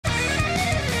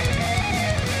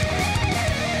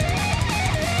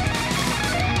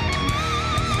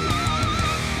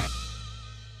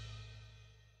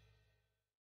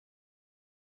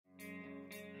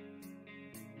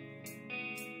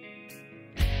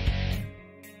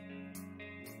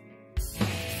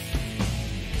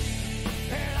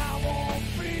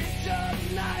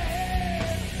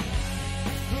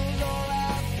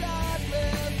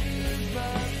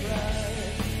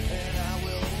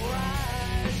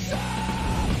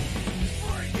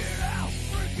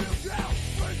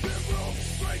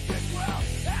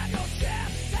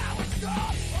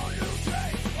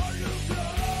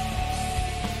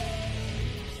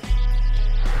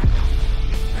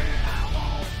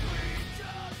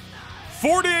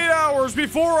48 hours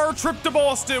before our trip to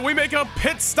Boston, we make a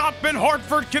pit stop in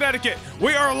Hartford, Connecticut.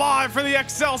 We are live from the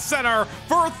XL Center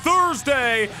for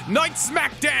Thursday Night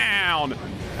SmackDown.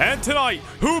 And tonight,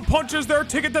 who punches their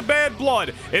ticket to Bad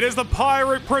Blood? It is the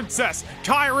Pirate Princess,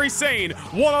 Kairi Sane,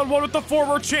 one-on-one with the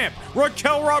former champ,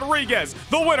 Raquel Rodriguez.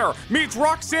 The winner meets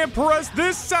Roxanne Perez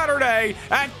this Saturday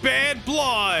at Bad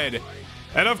Blood.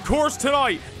 And of course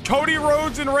tonight, Cody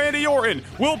Rhodes and Randy Orton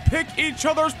will pick each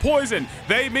other's poison.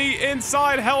 They meet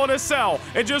inside Hell in a Cell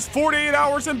in just 48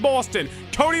 hours in Boston.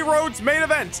 Cody Rhodes' main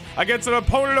event against an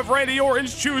opponent of Randy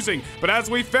Orton's choosing. But as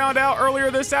we found out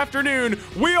earlier this afternoon,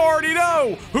 we already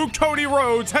know who Cody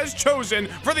Rhodes has chosen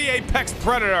for the Apex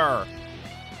Predator.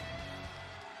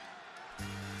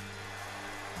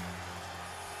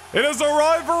 It is a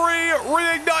rivalry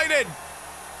reignited.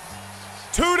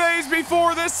 2 days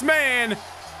before this man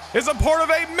is a part of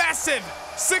a massive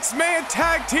six-man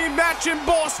tag team match in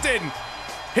Boston.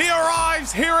 He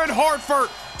arrives here in Hartford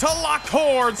to lock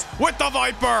horns with the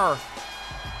Viper.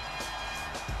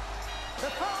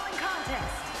 The following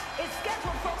contest is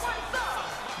scheduled for one fall.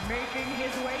 Making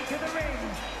his way to the ring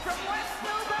from West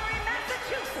Millbury,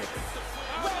 Massachusetts,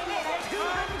 weighing in at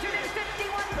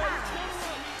 251 pounds,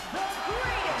 the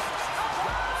greatest of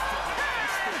all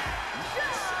time,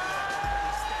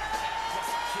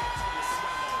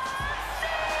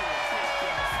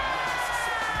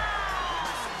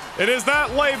 It is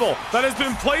that label that has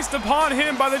been placed upon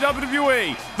him by the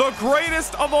WWE, the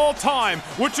greatest of all time,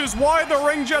 which is why the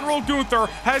ring general Gunther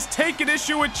has taken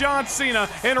issue with John Cena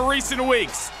in recent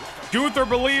weeks. Gunther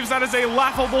believes that is a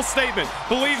laughable statement,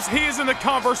 believes he is in the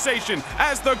conversation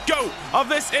as the GOAT of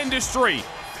this industry.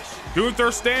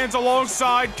 Gunther stands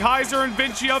alongside Kaiser and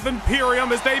Vinci of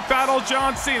Imperium as they battle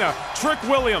John Cena, Trick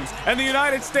Williams, and the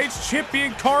United States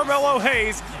champion Carmelo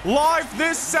Hayes live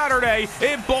this Saturday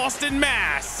in Boston,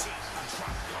 Mass.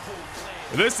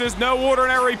 This is no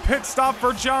ordinary pit stop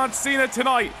for John Cena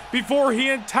tonight. Before he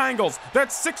entangles that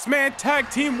six-man tag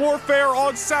team warfare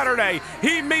on Saturday,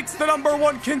 he meets the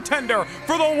 #1 contender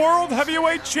for the World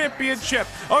Heavyweight Championship.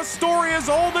 A story as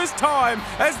old as time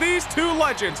as these two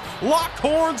legends lock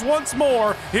horns once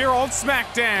more here on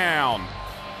SmackDown.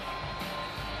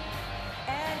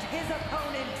 and his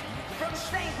opponent from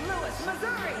St. Louis,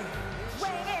 Missouri,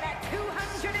 weighing in at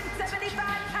 275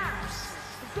 pounds,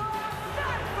 the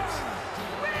Viper,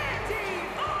 Randy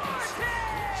Orton.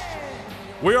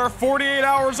 We are 48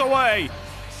 hours away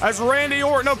as Randy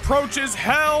Orton approaches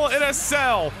Hell in a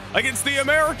Cell against the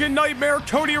American Nightmare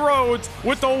Cody Rhodes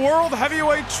with the World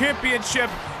Heavyweight Championship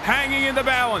hanging in the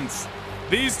balance.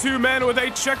 These two men with a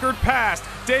checkered past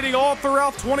dating all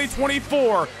throughout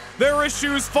 2024. Their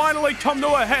issues finally come to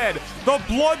a head. The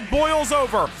blood boils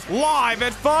over live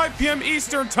at 5 p.m.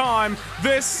 Eastern Time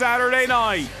this Saturday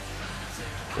night.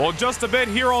 Well, just a bit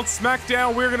here on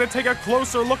SmackDown, we're going to take a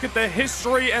closer look at the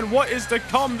history and what is to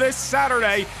come this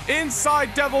Saturday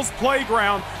inside Devil's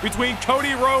Playground between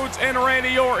Cody Rhodes and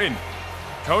Randy Orton.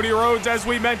 Cody Rhodes, as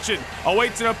we mentioned,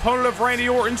 awaits an opponent of Randy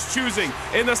Orton's choosing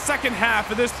in the second half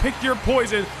of this Pick Your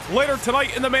Poison later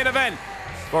tonight in the main event.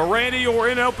 But Randy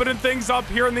Orton opening things up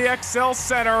here in the XL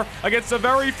Center against a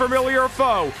very familiar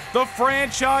foe, the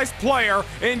franchise player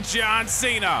in John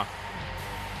Cena.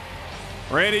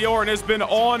 Randy Orton has been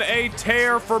on a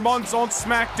tear for months on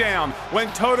SmackDown.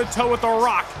 Went toe-to-toe with The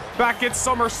Rock back at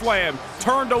SummerSlam.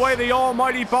 Turned away the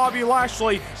almighty Bobby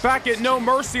Lashley back at No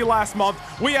Mercy last month.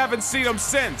 We haven't seen him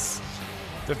since.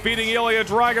 Defeating Ilya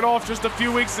Dragunov just a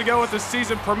few weeks ago at the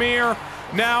season premiere.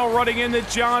 Now running into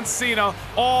John Cena,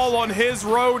 all on his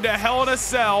road to Hell in a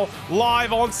Cell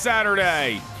live on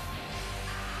Saturday.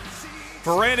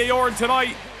 For Randy Orton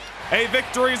tonight, a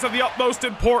victory is of the utmost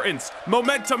importance.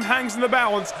 Momentum hangs in the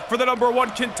balance for the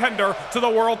 #1 contender to the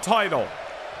world title.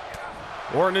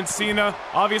 Orton and Cena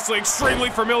obviously extremely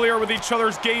familiar with each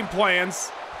other's game plans.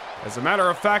 As a matter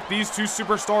of fact, these two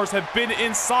superstars have been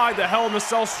inside the Hell in a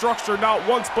Cell structure not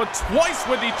once but twice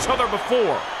with each other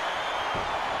before.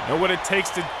 Know what it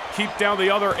takes to keep down the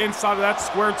other inside of that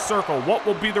squared circle. What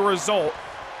will be the result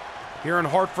here in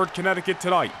Hartford, Connecticut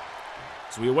tonight?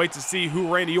 So we wait to see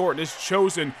who Randy Orton has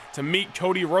chosen to meet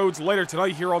Cody Rhodes later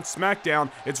tonight here on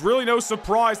SmackDown. It's really no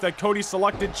surprise that Cody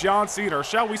selected John Cena, or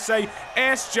shall we say,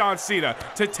 asked John Cena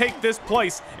to take this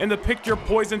place in the Pick Your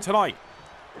Poison tonight.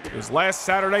 It was last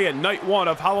Saturday at Night 1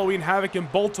 of Halloween Havoc in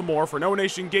Baltimore for No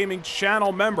Nation Gaming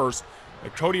channel members.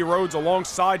 Cody Rhodes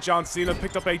alongside John Cena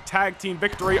picked up a tag team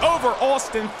victory over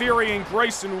Austin Theory and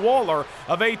Grayson Waller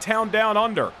of A-Town Down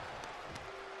Under.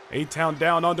 A-Town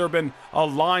Down Under been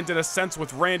aligned in a sense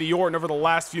with Randy Orton over the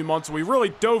last few months. We really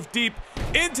dove deep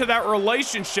into that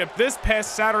relationship this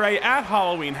past Saturday at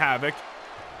Halloween Havoc.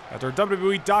 After a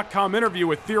WWE.com interview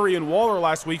with Theory and Waller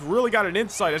last week, really got an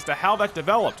insight as to how that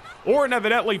developed. Orton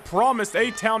evidently promised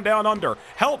A-Town Down Under,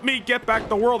 help me get back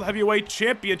the World Heavyweight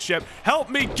Championship, help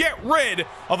me get rid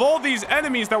of all these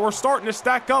enemies that were starting to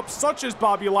stack up, such as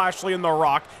Bobby Lashley and The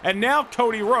Rock, and now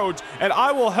Cody Rhodes, and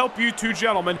I will help you two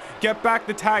gentlemen get back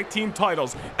the tag team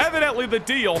titles. Evidently the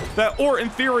deal that Orton,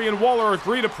 Theory, and Waller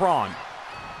agreed upon.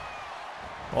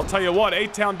 I'll tell you what,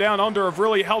 A-Town Down Under have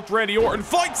really helped Randy Orton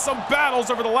fight some battles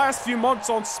over the last few months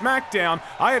on SmackDown.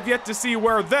 I have yet to see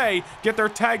where they get their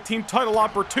tag team title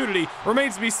opportunity.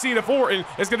 Remains to be seen if Orton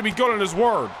is going to be good on his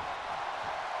word.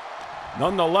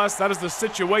 Nonetheless, that is the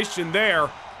situation there.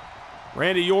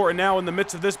 Randy Orton now in the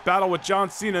midst of this battle with John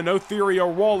Cena, no Theory or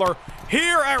Waller.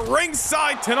 Here at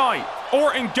ringside tonight,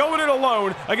 Orton going it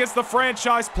alone against the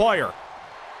franchise player.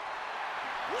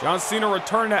 John Cena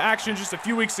returned to action just a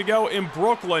few weeks ago in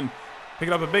Brooklyn,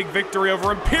 picking up a big victory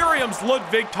over Imperium's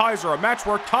Ludwig Kaiser, a match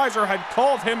where Kaiser had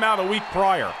called him out a week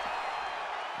prior.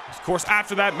 Of course,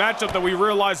 after that matchup that we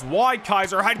realized why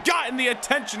Kaiser had gotten the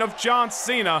attention of John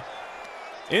Cena,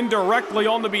 indirectly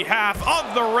on the behalf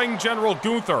of the ring general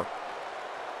Gunther.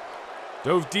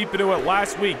 Dove deep into it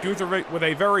last week, Gunther with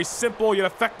a very simple yet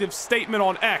effective statement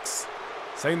on X,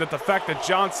 saying that the fact that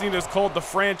John Cena is called the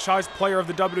franchise player of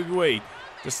the WWE,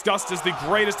 discussed as the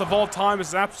greatest of all time,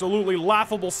 is an absolutely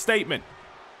laughable statement.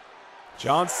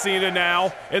 John Cena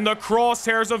now in the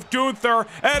crosshairs of Gunther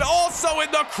and also in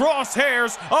the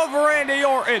crosshairs of Randy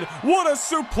Orton. What a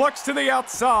suplex to the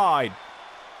outside.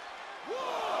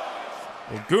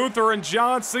 Well, Gunther and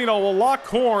John Cena will lock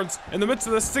horns in the midst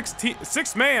of the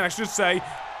six-man,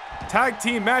 tag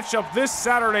team matchup this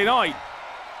Saturday night.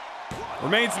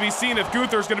 Remains to be seen if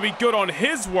Gunther is going to be good on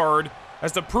his word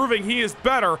as to proving he is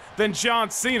better than John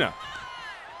Cena.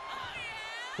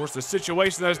 Of course, the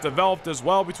situation that has developed as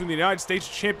well between the United States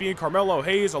champion Carmelo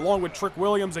Hayes along with Trick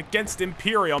Williams against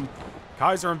Imperium.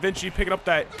 Kaiser and Vinci picking up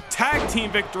that tag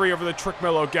team victory over the Trick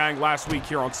Mello gang last week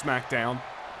here on SmackDown.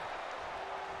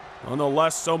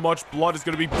 Nonetheless, so much blood is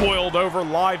going to be boiled over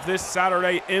live this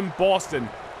Saturday in Boston.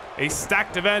 A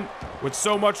stacked event with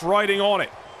so much riding on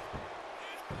it.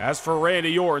 As for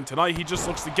Randy Orton, tonight he just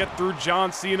looks to get through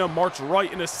John Cena, march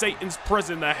right into Satan's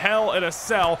prison, the Hell in a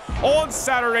Cell, on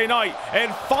Saturday night,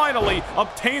 and finally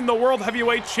obtain the World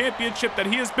Heavyweight Championship that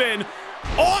he has been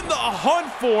on the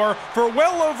hunt for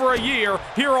well over a year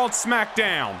here on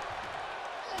SmackDown.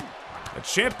 A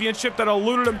championship that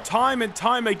eluded him time and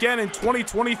time again in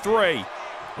 2023.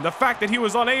 And the fact that he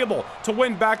was unable to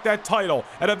win back that title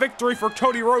and a victory for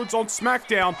Cody Rhodes on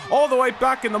SmackDown all the way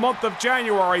back in the month of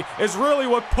January is really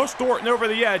what pushed Orton over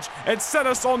the edge and set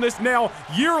us on this now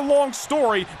year-long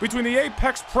story between the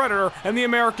Apex Predator and the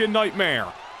American Nightmare.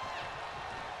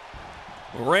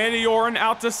 Randy Orton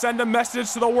out to send a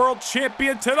message to the world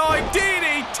champion tonight.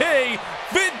 DDT,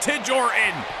 Vintage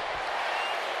Orton.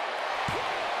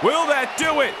 Will that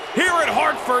do it here at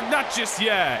Hartford? Not just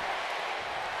yet.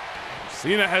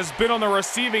 Cena has been on the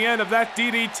receiving end of that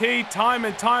DDT time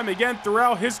and time again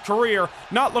throughout his career,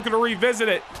 not looking to revisit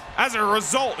it as a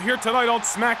result here tonight on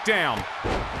SmackDown.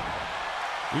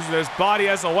 Using his body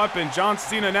as a weapon, John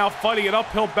Cena now fighting an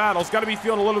uphill battle. He's got to be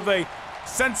feeling a little bit of a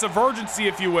sense of urgency,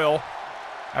 if you will,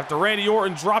 after Randy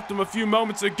Orton dropped him a few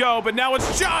moments ago, but now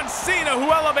it's John Cena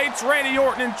who elevates Randy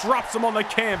Orton and drops him on the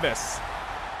canvas.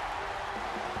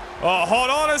 Oh, hold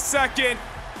on a second.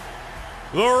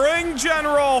 The ring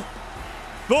general,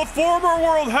 the former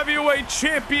World Heavyweight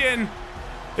Champion,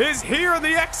 is here in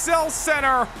the XL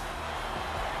Center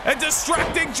and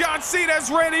distracting John Cena as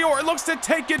Randy Orton looks to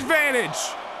take advantage.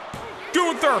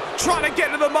 Gunther trying to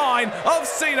get into the mind of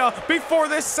Cena before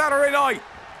this Saturday night.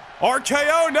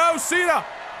 RKO, no, Cena.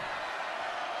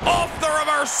 Off the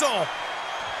reversal.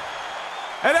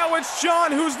 And now it's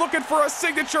John who's looking for a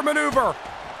signature maneuver.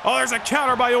 Oh, there's a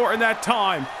counter by Orton that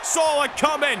time. Saw it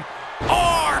coming.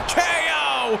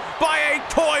 RKO by a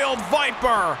coiled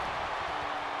Viper.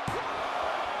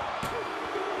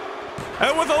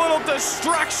 And with a little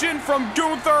distraction from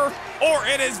Gunther,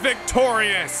 Orton is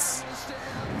victorious.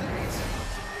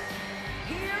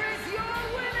 Here is your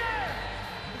winner,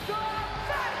 the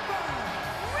Viper,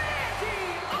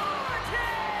 Randy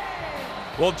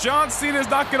Orton. Well, John Cena's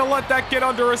not going to let that get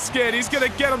under his skin. He's going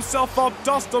to get himself up,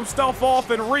 dust himself off,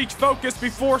 and refocus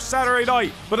before Saturday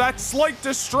night. But that slight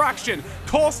distraction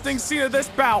costing Cena this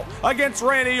bout against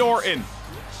Randy Orton.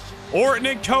 Orton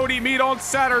and Cody meet on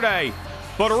Saturday.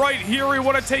 But right here, we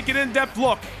want to take an in-depth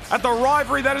look at the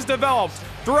rivalry that has developed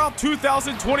throughout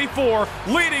 2024,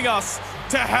 leading us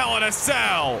to Hell in a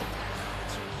Cell.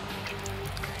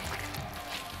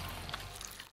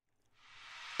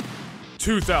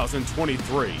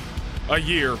 '23, A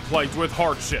year plagued with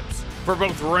hardships for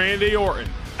both Randy Orton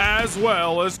as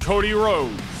well as Cody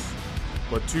Rhodes.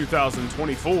 But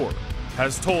 2024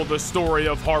 has told the story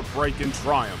of heartbreak and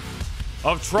triumph,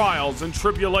 of trials and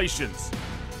tribulations,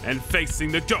 and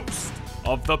facing the ghost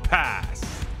of the past.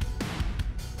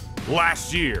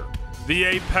 Last year, the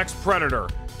Apex Predator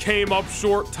came up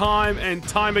short time and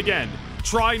time again,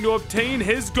 trying to obtain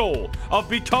his goal of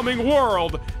becoming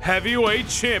World Heavyweight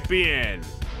Champion.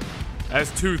 As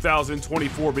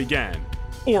 2024 began,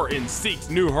 Orton seeks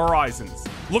new horizons,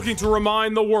 looking to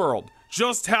remind the world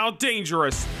just how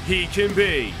dangerous he can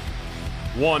be.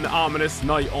 One ominous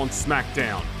night on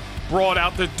SmackDown brought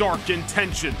out the dark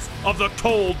intentions of the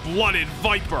cold-blooded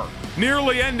Viper,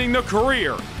 nearly ending the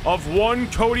career of one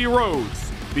Cody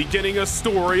Rhodes, beginning a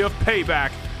story of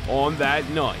payback on that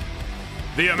night.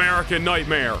 The American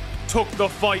Nightmare took the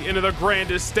fight into the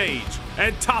grandest stage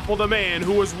and toppled a man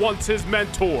who was once his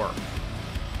mentor.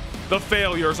 The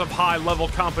failures of high-level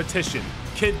competition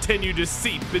continued to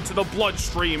seep into the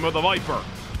bloodstream of the Viper,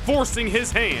 forcing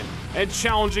his hand and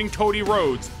challenging Cody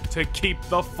Rhodes to keep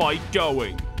the fight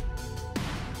going.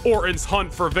 Orton's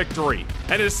hunt for victory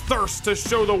and his thirst to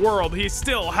show the world he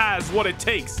still has what it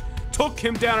takes took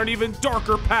him down an even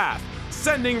darker path,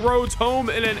 sending Rhodes home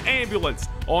in an ambulance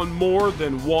on more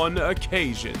than one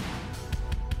occasion.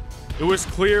 It was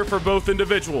clear for both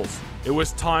individuals it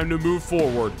was time to move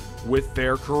forward with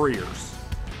their careers.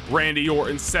 Randy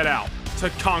Orton set out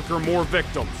to conquer more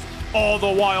victims, all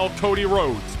the while Cody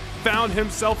Rhodes found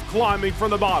himself climbing from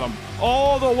the bottom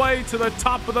all the way to the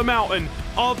top of the mountain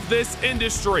of this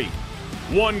industry.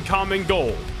 One common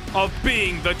goal of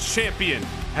being the champion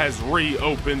has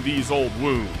reopened these old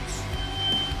wounds.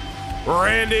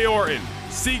 Randy Orton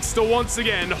seeks to once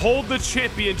again hold the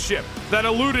championship that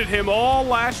eluded him all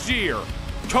last year.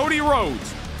 Cody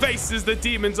Rhodes faces the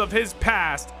demons of his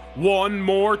past one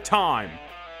more time.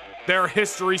 Their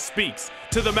history speaks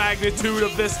to the magnitude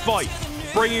of this fight,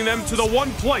 bringing them to the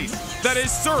one place that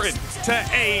is certain to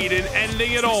aid in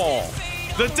ending it all.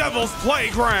 The Devil's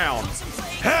Playground.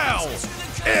 Hell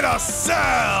in a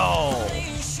Cell.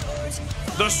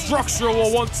 The structure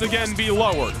will once again be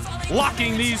lowered,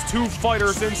 locking these two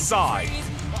fighters inside.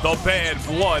 The bad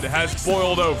blood has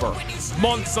boiled over.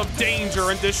 Months of danger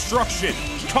and destruction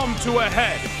come to a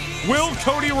head. Will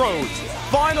Cody Rhodes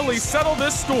finally settle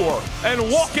this score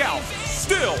and walk out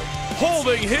still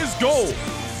holding his gold?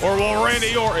 Or will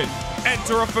Randy Orton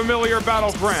enter a familiar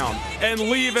battleground and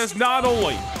leave as not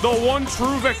only the one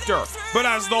true victor, but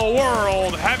as the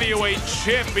World Heavyweight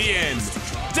Champion?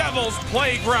 Devil's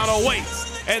Playground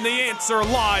awaits, and the answer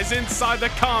lies inside the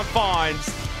confines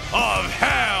of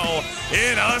Hell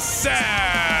in a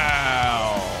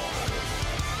Cell.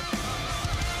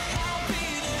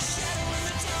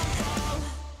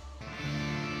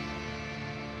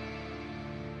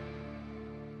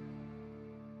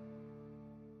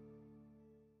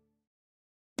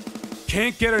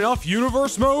 Can't get enough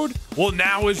Universe Mode? Well,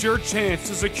 now is your chance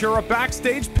to secure a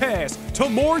backstage pass to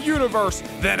more Universe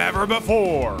than ever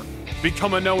before.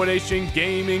 Become a Noah Nation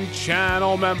Gaming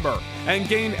channel member and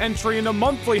gain entry into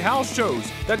monthly house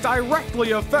shows that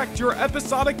directly affect your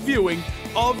episodic viewing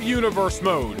of Universe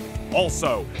Mode.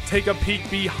 Also, take a peek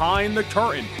behind the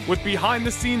curtain with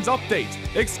behind-the-scenes updates,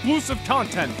 exclusive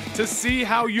content to see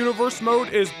how Universe Mode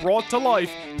is brought to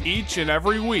life each and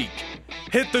every week.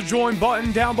 Hit the join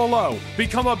button down below,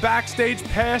 become a Backstage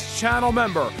Pass channel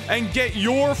member, and get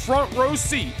your front row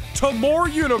seat to more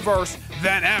Universe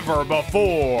than ever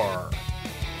before.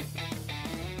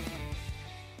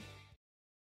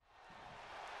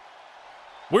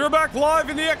 We're back live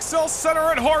in the XL Center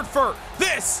at Hartford.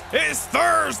 This is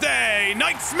Thursday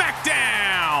Night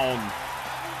SmackDown.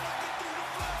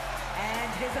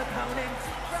 And his opponent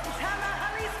from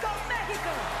Tala, Jalisco,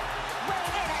 Mexico,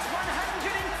 weighing in at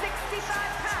 165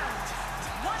 pounds,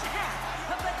 one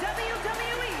half of the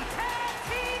WWE Tag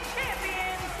Team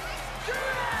Champions,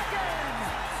 Dragon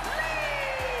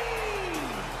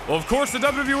Lee! Well, of course, the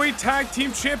WWE Tag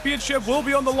Team Championship will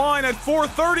be on the line at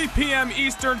 4:30 p.m.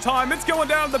 Eastern Time. It's going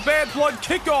down to the Bad Blood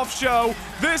Kickoff Show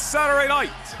this Saturday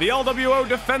night. The LWO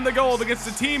defend the gold against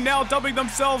the team now dubbing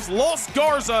themselves Los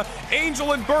Garza,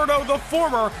 Angel and Berto, the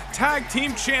former Tag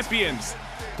Team Champions.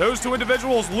 Those two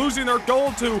individuals losing their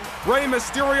gold to Rey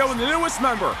Mysterio and the newest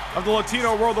member of the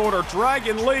Latino World Order,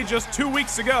 Dragon Lee, just 2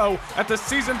 weeks ago at the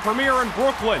season premiere in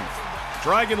Brooklyn.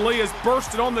 Dragon Lee has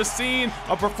bursted on the scene,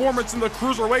 a performance in the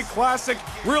Cruiserweight Classic,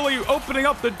 really opening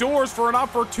up the doors for an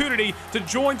opportunity to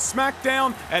join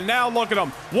SmackDown, and now look at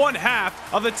him, one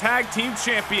half of the Tag Team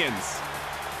Champions.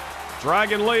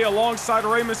 Dragon Lee alongside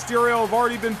Rey Mysterio have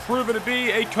already been proven to be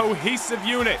a cohesive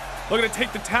unit, looking to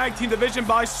take the tag team division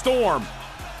by storm.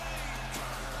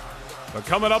 But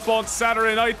coming up on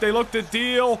Saturday night, they look to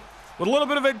deal with a little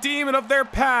bit of a demon of their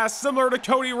past, similar to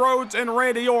Cody Rhodes and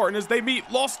Randy Orton, as they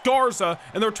meet Los Garza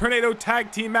in their Tornado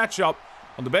Tag Team matchup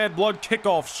on the Bad Blood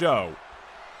Kickoff Show.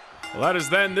 Well, that is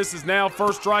then. This is now.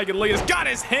 First, Dragon Lee has got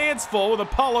his hands full with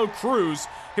Apollo Crews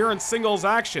here in singles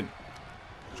action.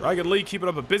 Dragon Lee keeping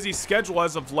up a busy schedule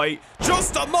as of late.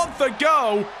 Just a month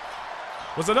ago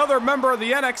was another member of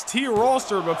the NXT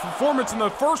roster, but performance in the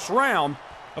first round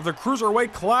of the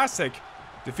Cruiserweight Classic,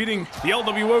 defeating the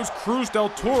LWO's Cruz del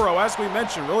Toro, as we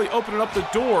mentioned, really opening up the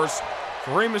doors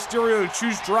for Rey Mysterio to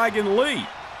choose Dragon Lee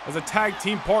as a tag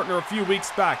team partner a few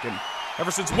weeks back. And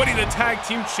ever since winning the tag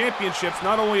team championships,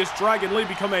 not only has Dragon Lee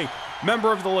become a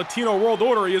member of the Latino World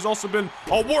Order, he has also been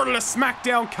awarded a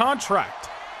SmackDown contract.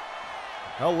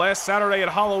 Hell, last Saturday at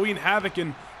Halloween Havoc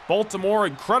in Baltimore,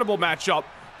 incredible matchup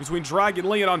between Dragon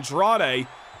Lee and Andrade.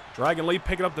 Dragon Lee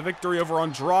picking up the victory over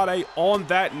Andrade on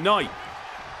that night.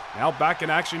 Now back in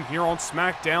action here on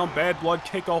SmackDown. Bad Blood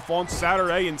kickoff on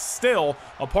Saturday, and still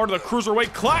a part of the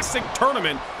Cruiserweight Classic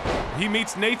tournament. He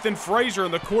meets Nathan Frazier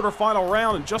in the quarterfinal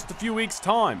round in just a few weeks'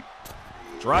 time.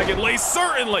 Dragon Lee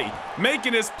certainly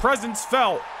making his presence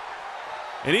felt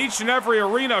in each and every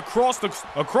arena across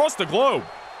the globe.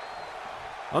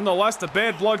 Nonetheless, the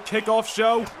Bad Blood kickoff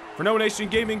show for No Nation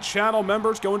Gaming channel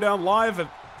members going down live at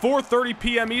 4:30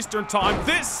 p.m. Eastern Time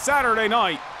this Saturday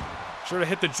night. Sure to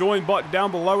hit the join button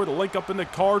down below or the link up in the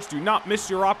cards. Do not miss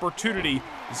your opportunity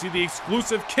to see the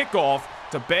exclusive kickoff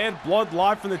to Bad Blood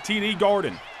live from the TD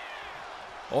Garden.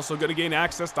 Also going to gain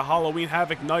access to Halloween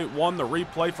Havoc Night 1, the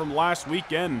replay from last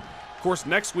weekend. Of course,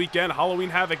 next weekend, Halloween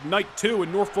Havoc Night 2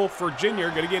 in Norfolk, Virginia.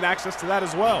 Going to gain access to that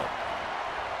as well.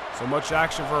 So much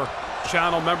action for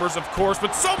channel members, of course,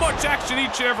 but so much action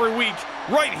each and every week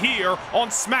right here on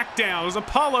SmackDown as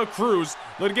Apollo Crews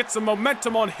going to get some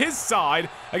momentum on his side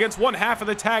against one half of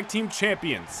the tag team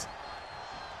champions.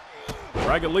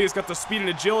 Dragon Lee has got the speed and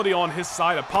agility on his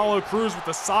side. Apollo Crews with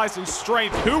the size and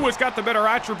strength. Who has got the better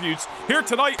attributes here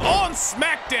tonight on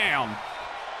SmackDown?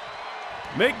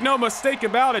 Make no mistake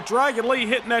about it, Dragon Lee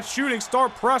hitting that shooting star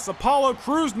press. Apollo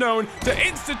Crews known to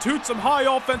institute some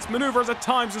high offense maneuvers at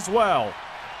times as well.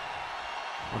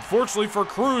 Unfortunately for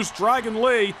Crews, Dragon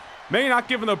Lee may not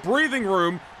give him the breathing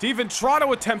room to even try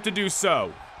to attempt to do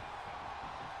so.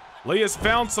 Lee has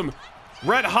found some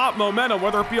red-hot momentum,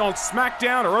 whether it be on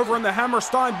SmackDown or over in the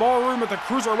Hammerstein Ballroom at the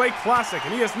Cruiserweight Classic,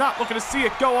 and he is not looking to see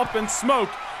it go up in smoke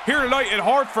here tonight in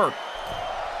Hartford.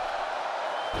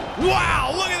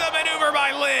 Wow, look at the maneuver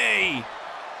by Lee!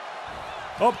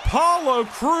 Apollo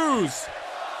Crews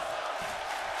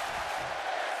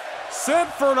sent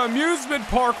for an amusement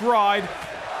park ride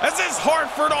as this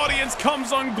Hartford audience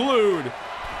comes unglued.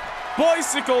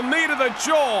 Bicycle knee to the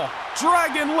jaw.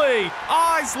 Dragon Lee,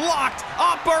 eyes locked.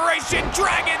 Operation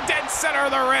Dragon dead center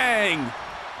of the ring.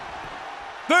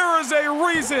 There is a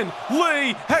reason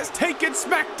Lee has taken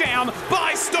SmackDown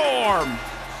by storm.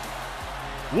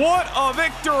 What a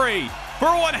victory for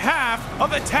one half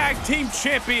of the tag team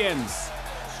champions.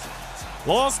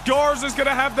 Los Garza is going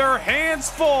to have their hands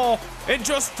full in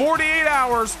just 48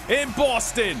 hours in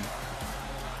Boston.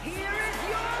 Here is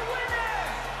your winner,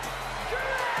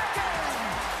 Dragon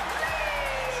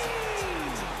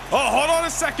Lee! Oh, hold on a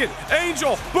second.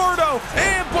 Angel, Berto,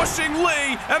 ambushing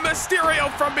Lee and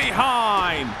Mysterio from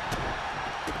behind.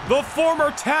 The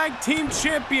former tag team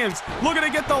champions looking to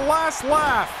get the last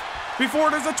laugh before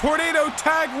it is a Tornado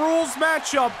Tag Rules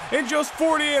matchup in just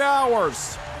 48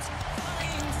 hours.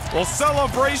 Well,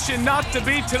 celebration not to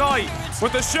be tonight,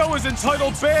 but the show is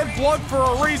entitled Bad Blood for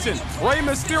a reason. Rey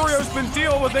Mysterio's been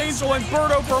dealing with Angel and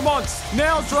Berto for months.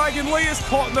 Now Dragon Lee is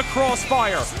caught in the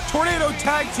crossfire. Tornado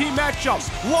Tag Team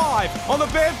matchups live on the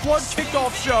Bad Blood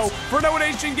Kickoff Show for No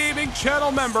Nation Gaming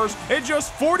channel members in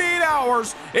just 48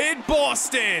 hours in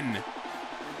Boston.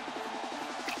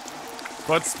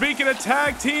 But speaking of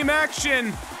tag team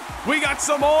action, we got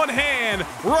some on hand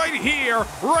right here,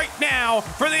 right now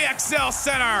for the XL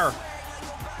Center.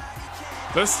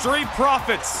 The Street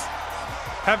Profits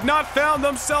have not found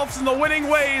themselves in the winning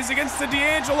ways against the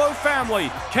D'Angelo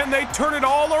family. Can they turn it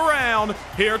all around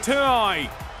here tonight?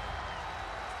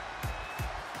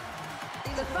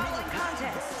 The following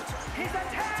contest is a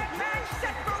tag match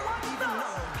set for one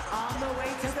fall. On the way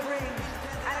to the ring,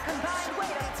 at a combined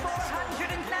weight of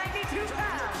 492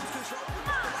 pounds,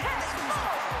 Montez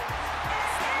Ford and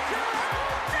Angelo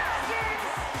Dawkins,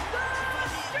 the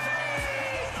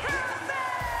Street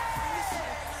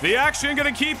Profits! The action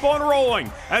gonna keep on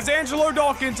rolling as Angelo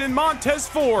Dawkins and Montez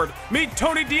Ford meet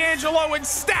Tony D'Angelo and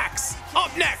Stacks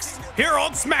up next here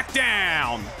on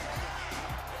SmackDown.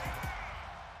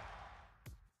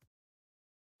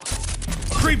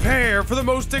 Prepare for the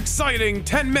most exciting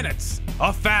 10 minutes,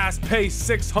 a fast-paced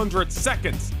 600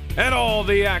 seconds, and all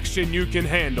the action you can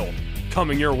handle.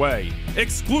 Coming your way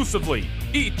exclusively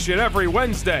each and every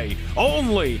Wednesday,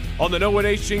 only on the Noah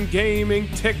Nation Gaming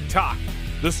TikTok.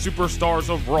 The superstars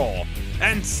of Raw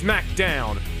and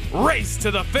SmackDown race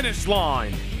to the finish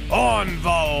line on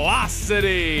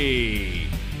velocity.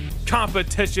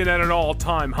 Competition at an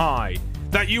all-time high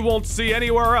that you won't see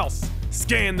anywhere else.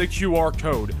 Scan the QR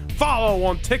code, follow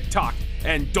on TikTok,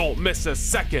 and don't miss a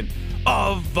second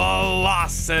of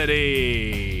velocity.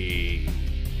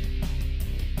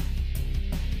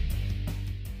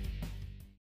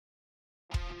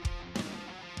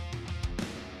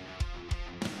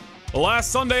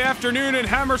 Last Sunday afternoon in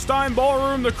Hammerstein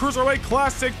Ballroom, the Cruiserweight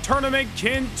Classic tournament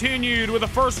continued with a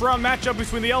first-round matchup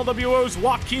between the LWO's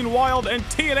Joaquin Wilde and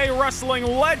TNA wrestling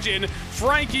legend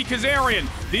Frankie Kazarian.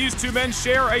 These two men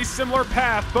share a similar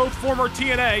path, both former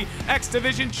TNA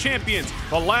X-Division champions.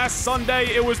 But last Sunday,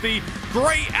 it was the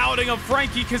great outing of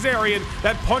Frankie Kazarian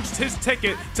that punched his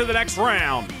ticket to the next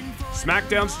round.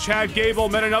 SmackDown's Chad Gable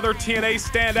met another TNA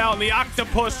standout in the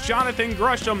Octopus, Jonathan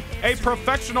Gresham, a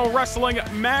professional wrestling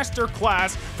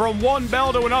masterclass from one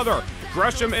bell to another.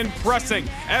 Gresham impressing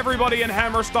everybody in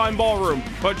Hammerstein Ballroom,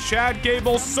 but Chad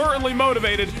Gable certainly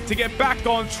motivated to get back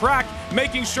on track,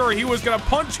 making sure he was going to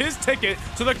punch his ticket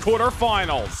to the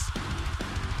quarterfinals.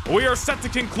 We are set to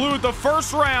conclude the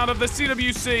first round of the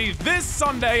CWC this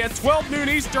Sunday at 12 noon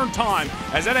Eastern Time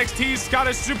as NXT's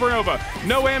Scottish Supernova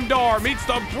Noam Dar meets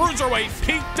the Bruiserweight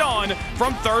Pete Dunne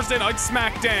from Thursday Night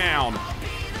SmackDown.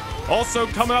 Also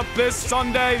coming up this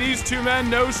Sunday, these two men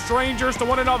no strangers to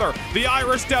one another. The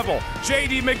Irish Devil,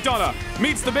 JD McDonough,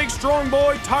 meets the big strong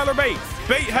boy Tyler Bate.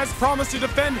 Bate has promised to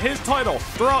defend his title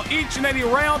throughout each and any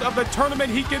round of the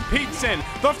tournament he competes in.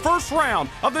 The first round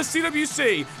of the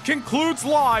CWC concludes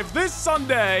live this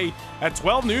Sunday at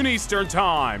 12 noon Eastern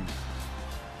Time.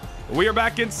 We are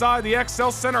back inside the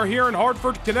XL Center here in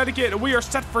Hartford, Connecticut, and we are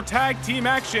set for tag team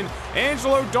action.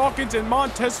 Angelo Dawkins and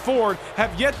Montez Ford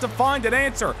have yet to find an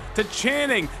answer to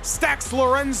Channing, Stax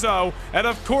Lorenzo, and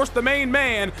of course the main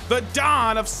man, the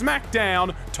Don of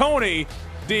SmackDown, Tony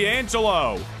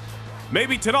D'Angelo.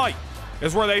 Maybe tonight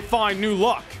is where they find new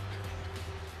luck.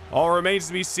 All remains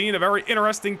to be seen. A very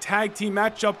interesting tag team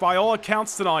matchup by all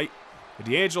accounts tonight. The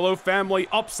D'Angelo family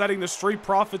upsetting the Street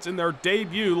Profits in their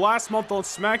debut last month on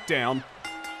SmackDown.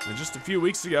 And just a few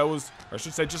weeks ago, or I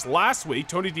should say just last week,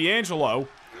 Tony D'Angelo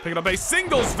picking up a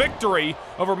singles victory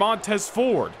over Montez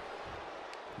Ford.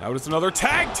 Now it's another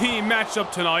tag team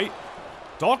matchup tonight.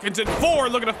 Dawkins and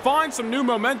Ford looking to find some new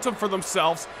momentum for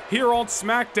themselves here on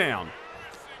SmackDown.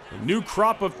 A new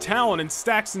crop of talent in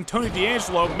Stax and Tony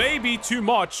D'Angelo may be too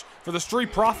much for the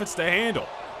Street Profits to handle.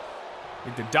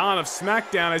 Like the Don of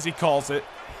SmackDown, as he calls it,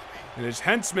 and his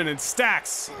henchmen and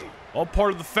Stax, all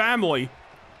part of the family.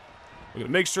 We're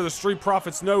gonna make sure the Street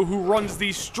Profits know who runs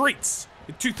these streets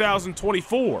in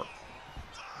 2024.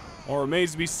 All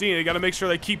remains to be seen. They gotta make sure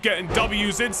they keep getting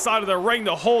W's inside of the ring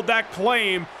to hold that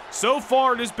claim. So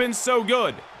far, it has been so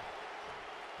good.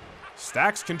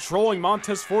 Stax controlling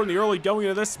Montez Ford in the early going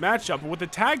of this matchup. And with the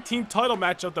tag team title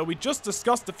matchup that we just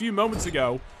discussed a few moments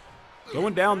ago,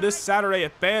 going down this Saturday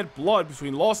at Bad Blood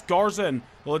between Los Garza and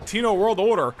the Latino World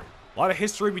Order. A lot of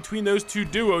history between those two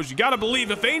duos. You gotta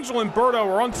believe if Angel and Berto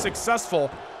are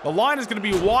unsuccessful, the line is gonna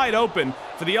be wide open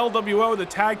for the LWO and the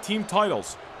tag team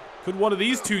titles. Could one of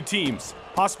these two teams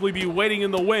possibly be waiting in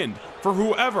the wind for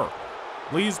whoever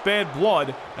leaves Bad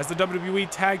Blood as the WWE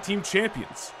Tag Team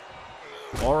Champions?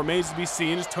 All remains to be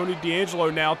seen as Tony D'Angelo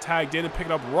now tagged in and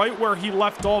picking up right where he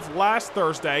left off last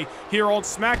Thursday here on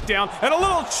SmackDown. And a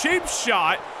little cheap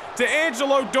shot to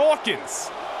Angelo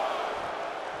Dawkins.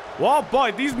 Well,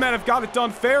 but these men have got it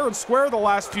done fair and square the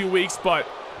last few weeks, but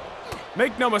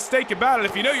make no mistake about it,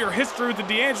 if you know your history with the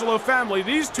D'Angelo family,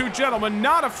 these two gentlemen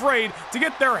not afraid to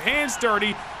get their hands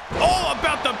dirty, all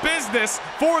about the business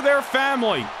for their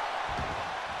family.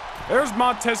 There's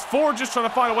Montez Ford just trying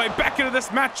to find a way back into this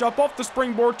matchup off the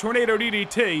springboard tornado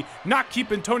DDT. Not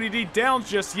keeping Tony D down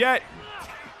just yet,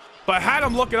 but had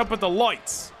him looking up at the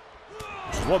lights.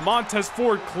 Which is what Montez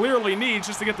Ford clearly needs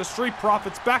just to get the Street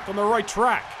Profits back on the right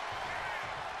track.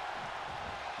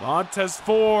 Montez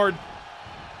Ford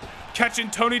catching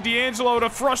Tony D'Angelo at a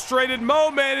frustrated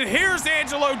moment, and here's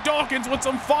Angelo Dawkins with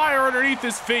some fire underneath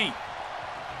his feet.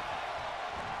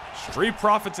 Street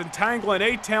Profits entangling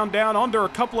A-Town down under a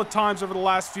couple of times over the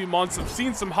last few months. Have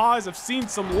seen some highs, have seen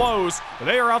some lows, but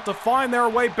they are out to find their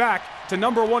way back to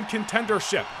 #1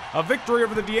 contendership. A victory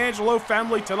over the D'Angelo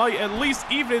family tonight, at least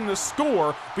even in the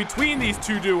score between these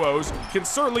two duos, can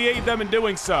certainly aid them in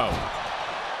doing so.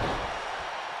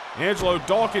 Angelo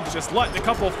Dawkins just letting a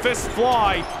couple fists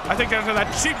fly. I think after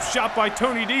that cheap shot by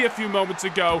Tony D a few moments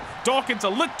ago, Dawkins a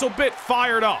little bit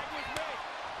fired up.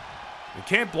 You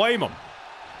can't blame him.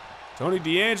 Tony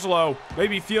D'Angelo may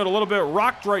be feeling a little bit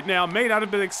rocked right now. May not have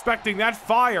been expecting that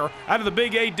fire out of the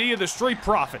big AD of the Street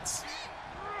Profits.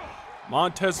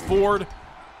 Montez Ford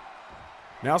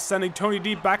now sending Tony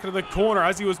D back into the corner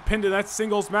as he was pinned in that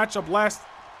singles matchup last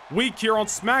week here on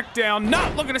SmackDown.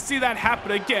 Not looking to see that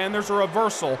happen again. There's a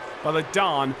reversal by the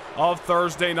dawn of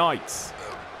Thursday nights.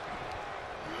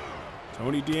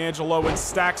 Tony D'Angelo and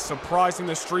Stacks surprising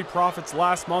the Street Profits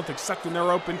last month, accepting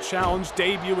their open challenge,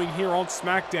 debuting here on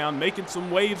SmackDown, making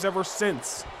some waves ever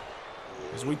since.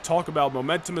 As we talk about,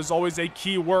 momentum is always a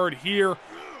key word here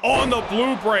on the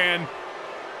Blue Brand.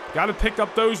 Got to pick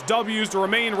up those W's to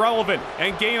remain relevant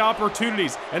and gain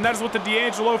opportunities, and that is what the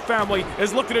D'Angelo family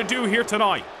is looking to do here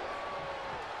tonight.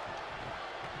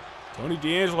 Tony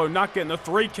D'Angelo not getting the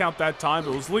 3 count that time,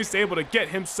 but was at least able to get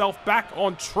himself back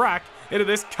on track into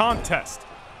this contest.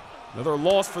 Another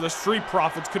loss for the Street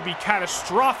Profits could be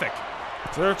catastrophic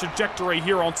to their trajectory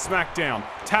here on SmackDown.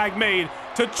 Tag made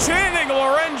to Channing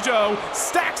Lorenzo.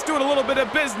 Stacks doing a little bit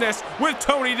of business with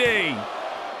Tony D.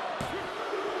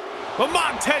 But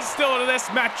Montez still into this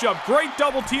matchup. Great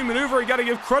double team maneuver. You got to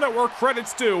give credit where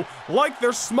credit's due, like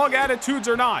their smug attitudes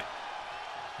or not.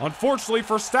 Unfortunately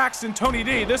for Stacks and Tony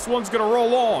D, this one's going to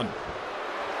roll on.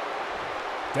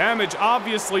 Damage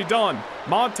obviously done.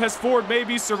 Montez Ford may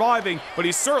be surviving, but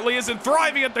he certainly isn't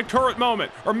thriving at the current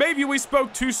moment. Or maybe we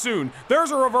spoke too soon.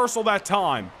 There's a reversal that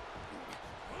time.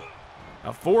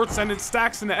 Now Ford sending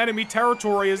Stacks into enemy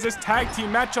territory as this tag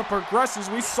team matchup progresses.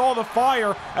 We saw the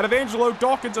fire out of Angelo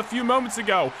Dawkins a few moments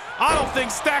ago. I don't think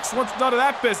Stacks wants none of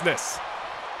that business.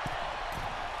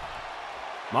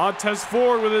 Montez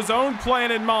Ford with his own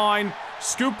plan in mind,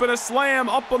 scooping a slam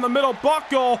up on the middle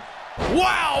buckle.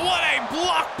 Wow, what a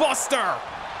blockbuster!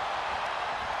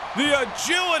 The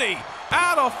agility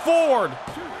out of Ford.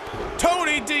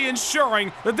 Tony D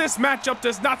ensuring that this matchup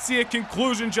does not see a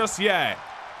conclusion just yet.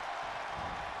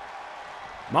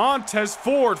 Montez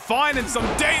Ford finding some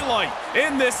daylight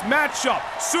in this matchup.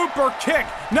 Super kick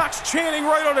knocks Channing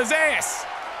right on his ass.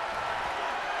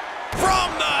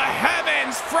 From the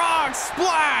heavens, frog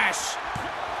splash.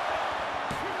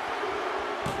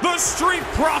 The Street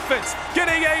Profits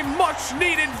getting a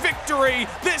much-needed victory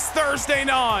this Thursday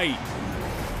night.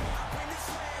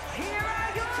 Here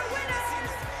are your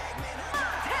winners,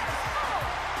 Montez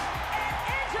Ford and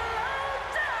Angelo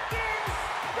Dawkins,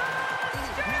 the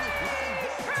Street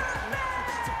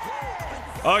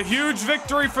Profits. A huge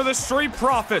victory for the Street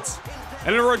Profits.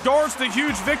 And in regards to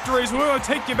huge victories, we want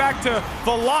to take you back to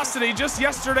Velocity just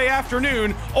yesterday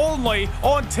afternoon, only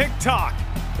on TikTok.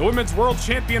 The Women's World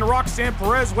Champion Roxanne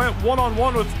Perez went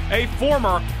one-on-one with a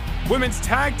former Women's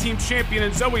Tag Team Champion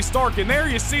in Zoe Stark, and there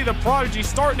you see the Prodigy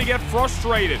starting to get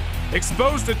frustrated.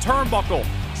 Exposed the turnbuckle,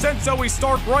 sent Zoe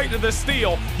Stark right into the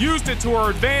steel, used it to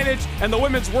her advantage, and the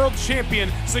Women's World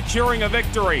Champion securing a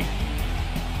victory.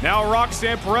 Now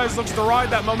Roxanne Perez looks to ride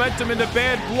that momentum into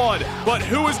bad blood, but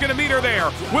who is going to meet her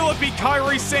there? Will it be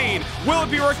Kairi Sane? Will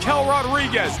it be Raquel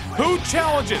Rodriguez? Who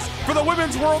challenges for the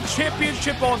Women's World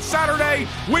Championship on Saturday?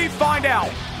 We find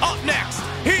out up next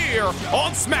here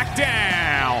on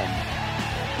SmackDown.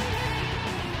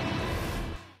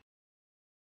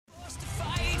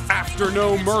 After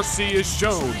no mercy is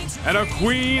shown and a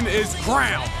queen is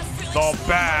crowned, the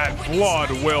bad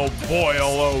blood will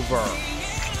boil over.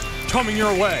 Coming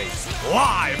your way,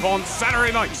 live on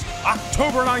Saturday night,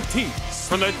 October 19th,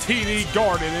 from the TD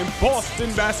Garden in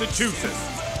Boston,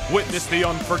 Massachusetts. Witness the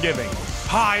unforgiving,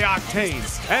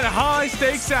 high-octane, and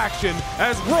high-stakes action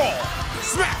as Raw,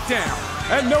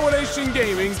 SmackDown, and No Nation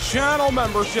Gaming channel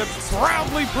memberships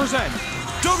proudly present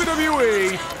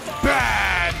WWE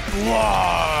Bad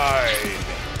Blood.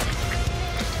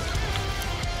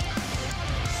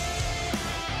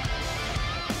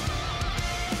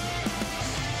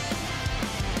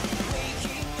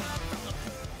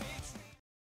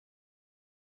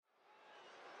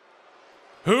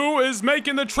 Who is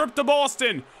making the trip to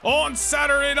Boston on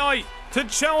Saturday night to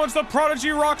challenge the Prodigy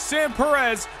Roxanne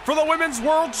Perez for the Women's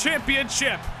World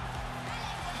Championship?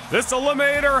 This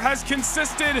eliminator has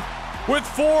consisted with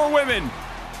 4 women,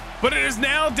 but it is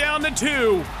now down to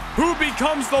 2. Who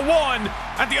becomes the one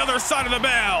at the other side of the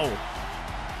bell?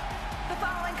 The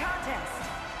following contest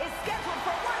is scheduled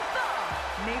for one fall,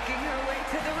 making her way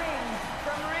to the ring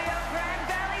from Rio Grande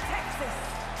Valley, Texas,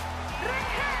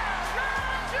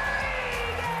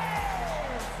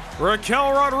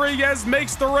 Raquel Rodriguez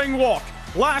makes the ring walk.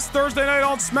 Last Thursday night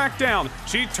on SmackDown,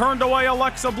 she turned away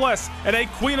Alexa Bliss in a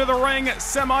Queen of the Ring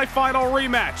semi-final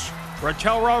rematch.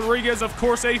 Raquel Rodriguez, of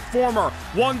course, a former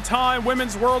one-time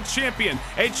Women's World Champion,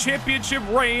 a championship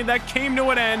reign that came to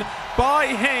an end by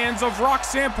hands of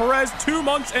Roxanne Perez 2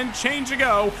 months and change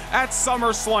ago at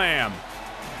SummerSlam.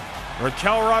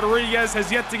 Raquel Rodriguez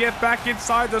has yet to get back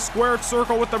inside the squared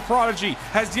circle with the Prodigy,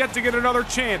 has yet to get another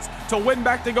chance to win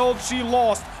back the gold she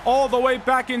lost all the way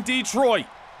back in Detroit.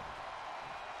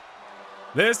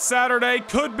 This Saturday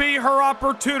could be her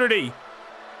opportunity.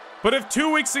 But if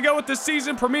 2 weeks ago at the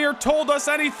season premiere told us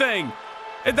anything,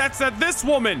 that's that this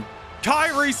woman,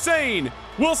 Kairi Sane,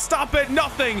 will stop at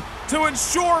nothing to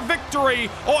ensure victory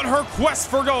on her quest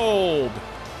for gold.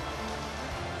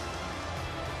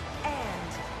 And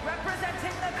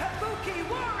representing the Kabuki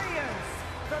Warriors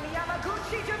from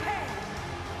Yamaguchi, Japan,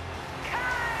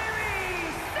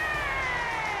 Kairi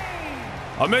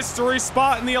Sane! A mystery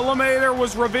spot in the Eliminator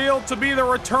was revealed to be the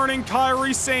returning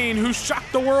Kairi Sane, who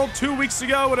shocked the world 2 weeks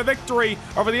ago with a victory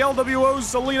over the LWO's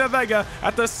Zelina Vega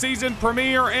at the season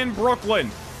premiere in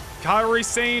Brooklyn. Kairi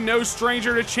Sane, no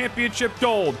stranger to championship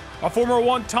gold, a former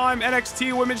one-time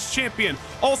NXT Women's Champion,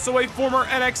 also a former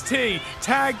NXT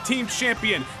Tag Team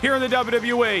Champion here in the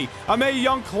WWE, a Mae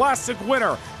Young Classic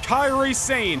winner. Kairi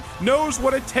Sane knows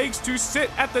what it takes to sit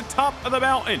at the top of the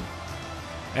mountain.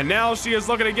 And now she is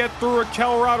looking to get through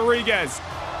Raquel Rodriguez,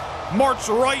 march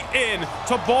right in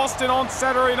to Boston on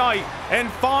Saturday night,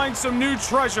 and find some new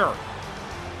treasure.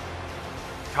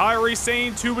 Kairi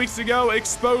Sane 2 weeks ago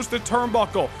exposed the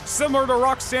turnbuckle, similar to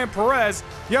Roxanne Perez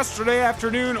yesterday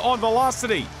afternoon on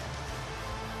Velocity.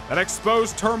 That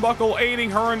exposed turnbuckle aiding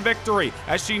her in victory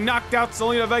as she knocked out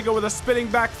Zelina Vega with a spinning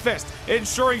back fist,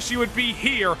 ensuring she would be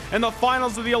here in the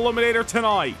finals of the Eliminator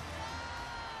tonight.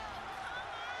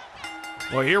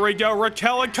 Well, here we go.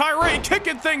 Raquel and Kairi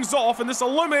kicking things off in this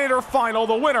Eliminator final.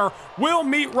 The winner will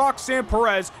meet Roxanne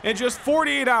Perez in just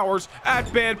 48 hours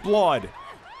at Bad Blood.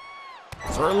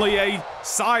 Certainly a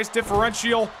size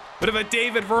differential, bit of a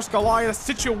David versus Goliath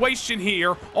situation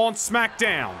here on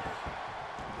SmackDown.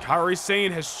 Kairi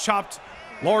Sane has chopped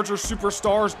larger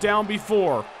superstars down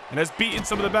before and has beaten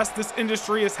some of the best this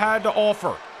industry has had to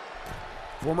offer.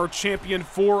 Former champion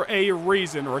for a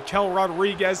reason. Raquel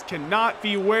Rodriguez cannot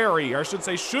be wary, or I should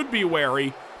say should be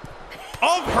wary,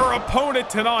 of her opponent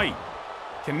tonight.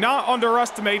 Cannot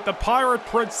underestimate the Pirate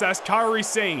Princess, Kairi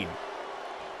Sane.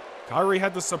 Kairi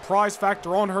had the surprise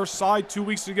factor on her side 2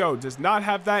 weeks ago. Does not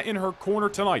have that in her corner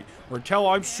tonight. Raquel,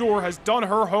 I'm sure, has done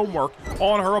her homework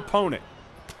on her opponent.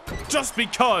 Just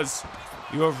because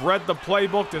you have read the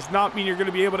playbook does not mean you're going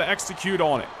to be able to execute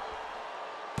on it.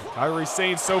 Kairi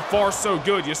Sane, so far so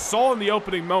good. You saw in the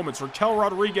opening moments Raquel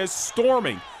Rodriguez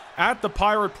storming at the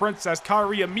Pirate Princess.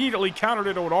 Kairi immediately countered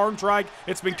it with an arm drag.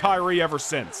 It's been Kairi ever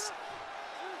since.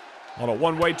 On a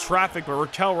one-way traffic, but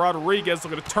Raquel Rodriguez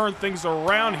looking to turn things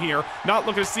around here. Not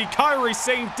looking to see Kairi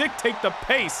Sane dictate the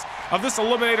pace of this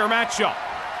Eliminator matchup.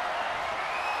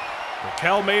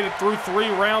 Raquel made it through 3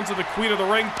 rounds of the Queen of the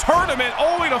Ring tournament,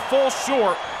 only to fall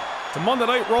short to Monday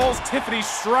Night Raw's Tiffany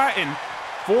Stratton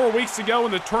 4 weeks ago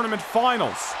in the tournament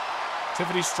finals.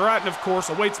 Tiffany Stratton, of course,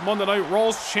 awaits Monday Night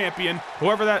Raw's champion,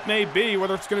 whoever that may be,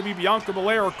 whether it's going to be Bianca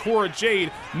Belair or Cora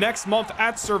Jade, next month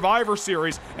at Survivor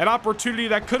Series. An opportunity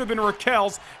that could have been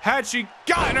Raquel's had she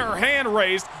gotten her hand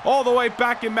raised all the way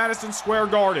back in Madison Square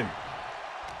Garden.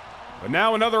 But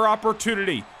now another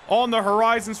opportunity on the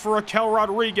horizons for Raquel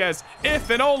Rodriguez, if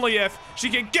and only if she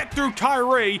can get through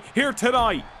Kairi here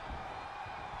tonight.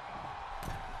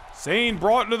 Sane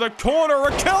brought into the corner.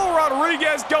 Raquel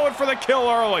Rodriguez going for the kill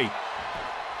early.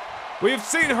 We have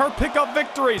seen her pick up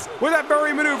victories with that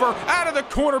very maneuver out of the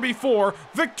corner before.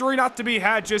 Victory not to be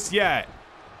had just yet.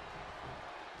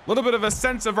 A little bit of a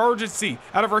sense of urgency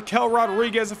out of Raquel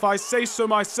Rodriguez, if I say so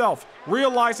myself.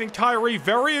 Realizing Kairi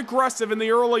very aggressive in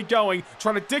the early going,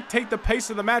 trying to dictate the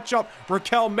pace of the matchup.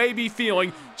 Raquel may be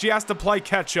feeling she has to play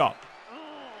catch up.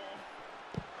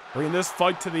 Bringing this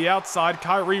fight to the outside.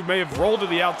 Kairi may have rolled to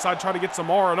the outside, trying to get some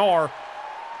R&R.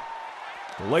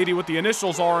 The lady with the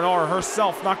initials R&R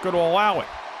herself not going to allow it.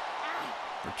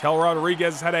 Raquel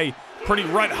Rodriguez had a pretty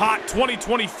red-hot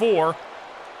 2024.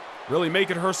 Really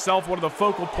making herself one of the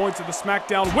focal points of the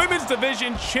SmackDown Women's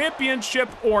Division Championship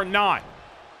or not.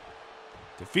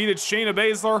 Defeated Shayna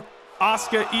Baszler,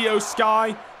 Asuka, Io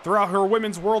Sky throughout her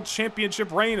Women's World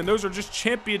Championship reign, and those are just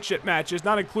championship matches,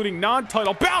 not including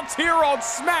non-title bouts here on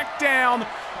SmackDown.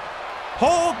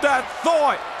 Hold that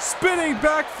thought. Spinning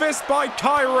back fist by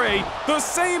Kairi. The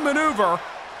same maneuver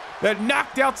that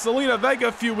knocked out Zelina Vega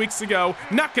a few weeks ago.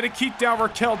 Not going to keep down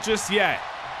Raquel just yet.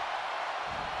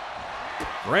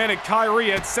 Granted,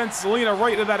 Kairi had sent Zelina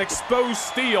right into that exposed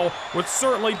steel, which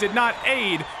certainly did not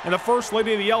aid in the First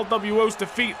Lady of the LWO's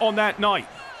defeat on that night.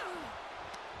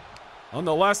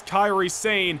 Nonetheless, Kairi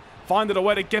Sane finding a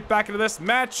way to get back into this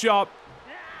matchup.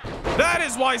 That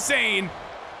is why Sane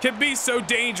can be so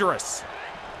dangerous.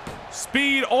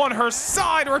 Speed on her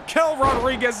side. Raquel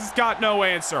Rodriguez has got no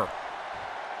answer.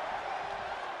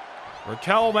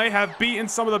 Raquel may have beaten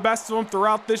some of the best of them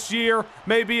throughout this year,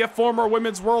 may be a former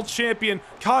women's world champion.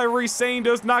 Kairi Sane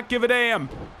does not give a damn.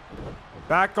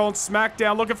 Back on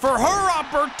SmackDown looking for her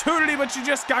opportunity, but she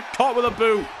just got caught with a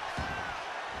boot.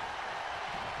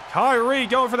 Kairi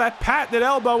going for that patented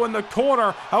elbow in the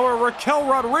corner. However, Raquel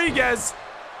Rodriguez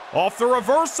off the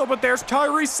reversal, but there's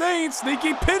Kairi Sane.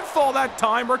 Sneaky pinfall that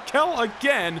time. Raquel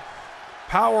again.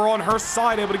 Power on her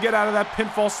side, able to get out of that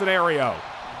pinfall scenario.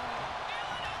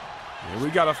 And we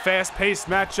got a fast-paced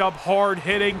matchup,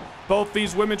 hard-hitting. Both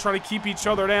these women trying to keep each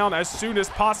other down as soon as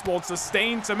possible and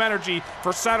sustain some energy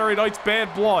for Saturday night's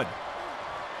Bad Blood.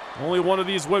 Only one of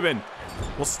these women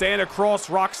will stand across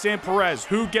Roxanne Perez.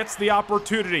 Who gets the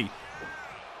opportunity?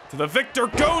 To the victor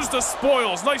goes the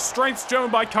spoils. Nice strength shown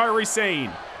by Kairi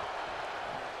Sane.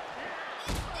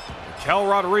 Raquel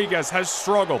Rodriguez has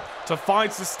struggled to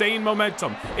find sustained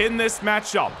momentum in this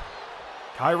matchup.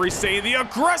 Kairi Sane, the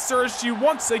aggressor, as she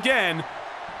once again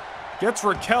gets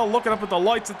Raquel looking up at the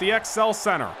lights at the XL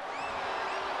Center.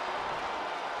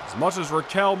 As much as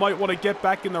Raquel might want to get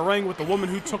back in the ring with the woman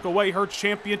who took away her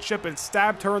championship and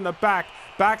stabbed her in the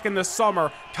back in the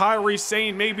summer, Kairi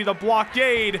Sane may be the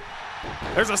blockade.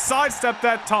 There's a sidestep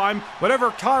that time.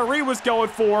 Whatever Kairi was going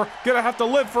for, gonna have to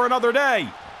live for another day.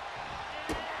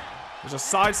 There's a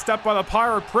sidestep by the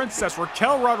Pirate Princess.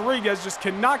 Raquel Rodriguez just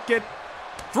cannot get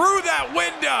through that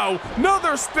window.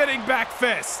 Another spinning back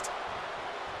fist.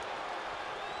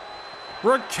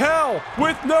 Raquel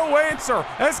with no answer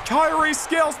as Kairi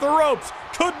scales the ropes.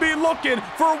 Could be looking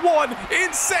for one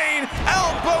insane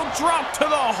elbow drop to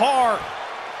the heart.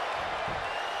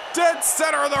 Dead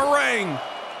center of the ring.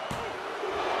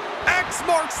 X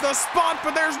marks the spot,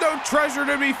 but there's no treasure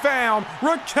to be found.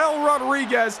 Raquel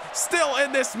Rodriguez still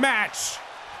in this match.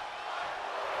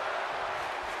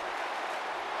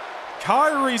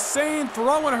 Kairi Sane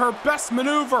throwing her best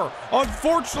maneuver.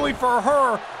 Unfortunately for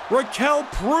her, Raquel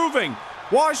proving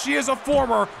why she is a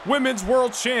former women's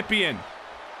world champion.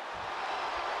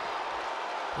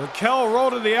 Raquel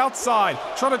rolled to the outside,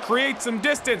 trying to create some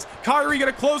distance. Kairi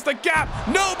gonna close the gap.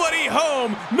 Nobody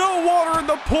home. No water in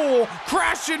the pool.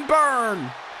 Crash and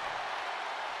burn.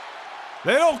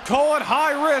 They don't call it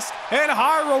high risk and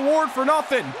high reward for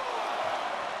nothing.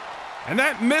 And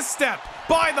that misstep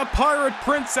by the Pirate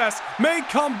Princess may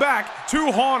come back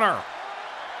to haunt her.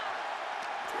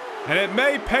 And it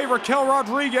may pay Raquel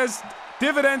Rodriguez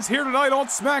dividends here tonight on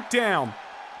SmackDown.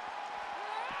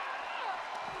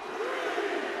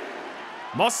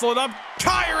 Muscle it up.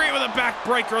 Kairi with a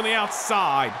backbreaker on the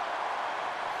outside.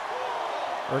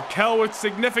 Raquel with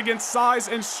significant size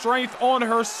and strength on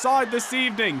her side this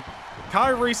evening.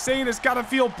 Kairi Sane has got to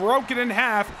feel broken in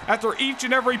half after each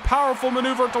and every powerful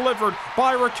maneuver delivered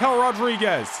by Raquel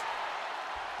Rodriguez.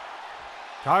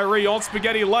 Kairi on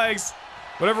spaghetti legs.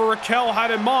 Whatever Raquel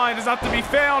had in mind is not to be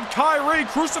found. Kairi,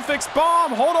 crucifix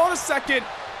bomb. Hold on a second.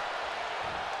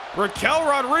 Raquel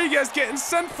Rodriguez getting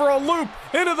sent for a loop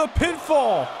into the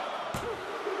pinfall.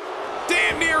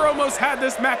 Damn near almost had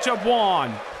this matchup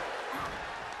won.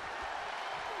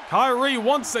 Kairi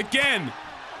once again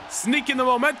sneaking the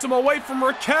momentum away from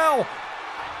Raquel.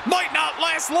 Might not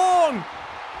last long.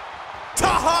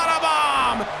 Tejana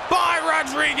bomb by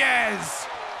Rodriguez.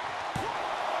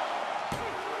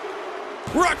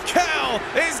 Raquel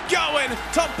is going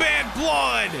to Bad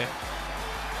Blood.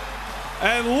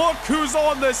 And look who's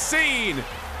on the scene.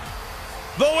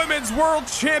 The Women's World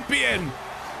Champion,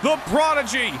 the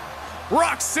prodigy,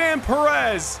 Roxanne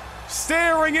Perez,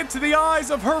 staring into the eyes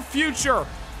of her future.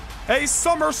 A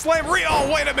SummerSlam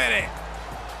oh, wait a minute.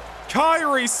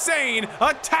 Kairi Sane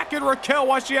attacking Raquel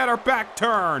while she had her back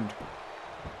turned.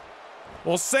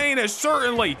 Well, Sane has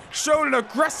certainly shown an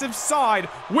aggressive side,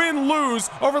 win-lose,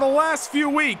 over the last few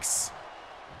weeks.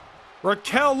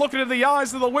 Raquel looking into the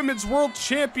eyes of the Women's World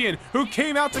Champion who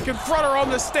came out to confront her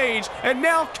on the stage, and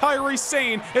now Kairi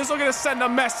Sane is looking to send a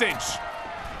message.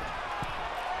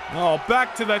 Oh,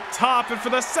 back to the top, and for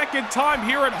the second time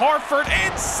here at Hartford,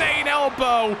 insane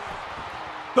elbow.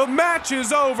 The match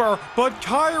is over, but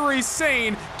Kairi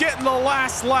Sane getting the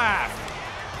last laugh.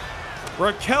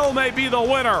 Raquel may be the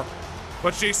winner,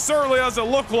 but she certainly doesn't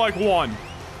look like one.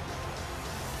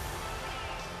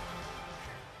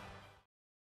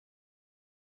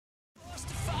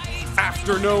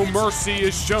 After no mercy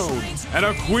is shown and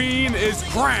a queen is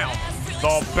crowned,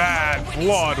 the bad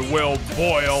blood will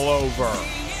boil over.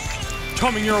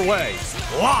 Coming your way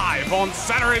live on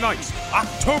Saturday night,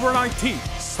 October 19th,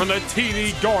 from the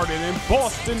TD Garden in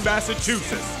Boston,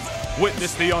 Massachusetts.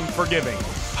 Witness the unforgiving,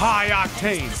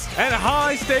 high-octane, and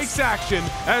high-stakes action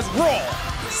as Raw,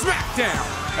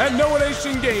 SmackDown, and No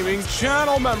Nation Gaming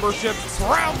channel memberships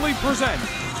proudly present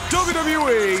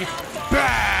WWE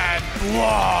Bad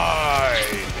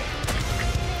Blood.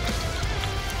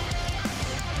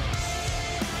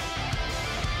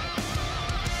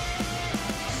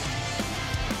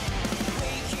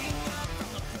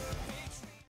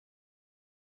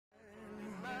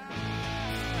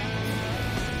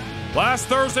 Last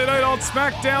Thursday night on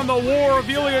SmackDown, the war of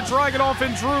Ilya Dragunov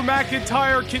and Drew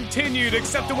McIntyre continued,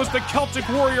 except it was the Celtic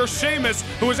Warrior Sheamus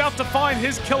who was out to find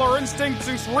his killer instincts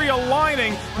and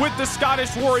realigning with the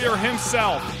Scottish Warrior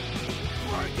himself.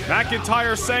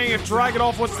 McIntyre saying if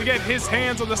Dragunov wants to get his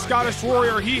hands on the Scottish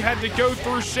Warrior, he had to go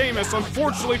through Sheamus.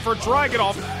 Unfortunately for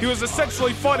Dragunov, he was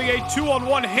essentially fighting a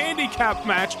 2-on-1 handicap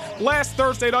match last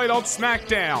Thursday night on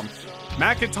SmackDown.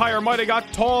 McIntyre might have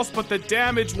got tossed, but the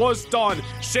damage was done.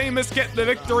 Sheamus getting the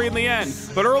victory in the end.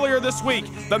 But earlier this week,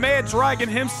 the Mad Dragon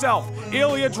himself,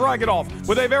 Ilya Dragunov,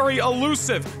 with a very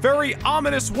elusive, very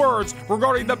ominous words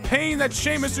regarding the pain that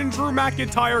Sheamus and Drew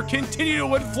McIntyre continue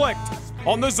to inflict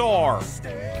on the Tsar.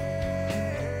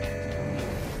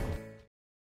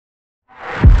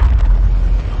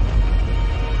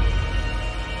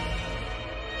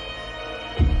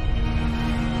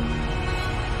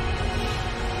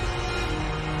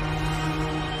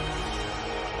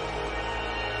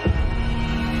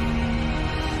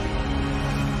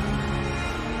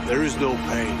 There is no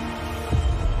pain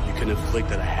you can inflict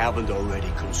that I haven't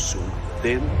already consumed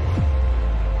within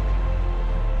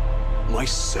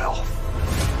myself.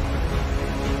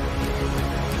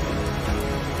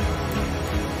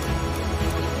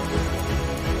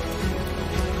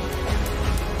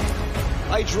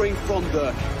 I drink from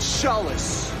the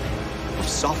chalice of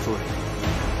suffering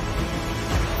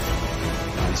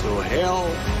until hell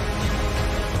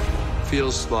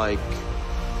feels like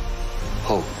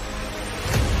home.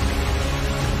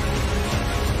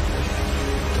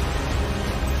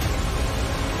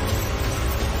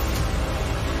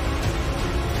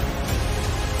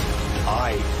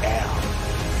 I am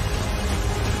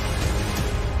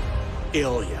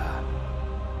Ilya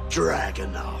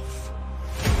Dragunov.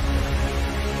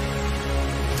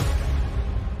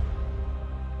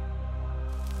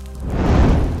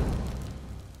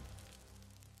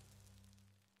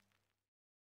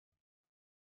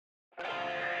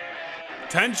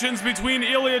 Tensions between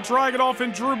Ilya Dragunov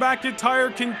and Drew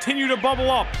McIntyre continue to bubble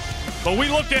up. But we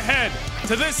look ahead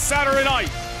to this Saturday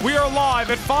night. We are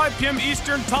live at 5 p.m.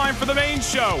 Eastern Time for the main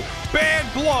show,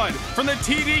 Bad Blood, from the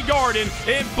TD Garden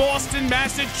in Boston,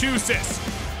 Massachusetts.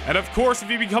 And of course,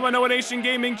 if you become a No Nation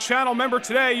Gaming channel member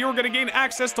today, you're going to gain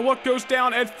access to what goes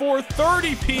down at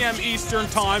 4:30 p.m. Eastern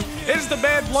Time. It is the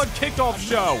Bad Blood Kickoff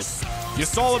Show. You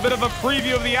saw a bit of a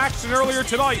preview of the action earlier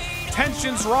tonight.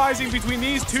 Tensions rising between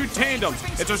these two tandems.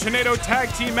 It's a Tornado tag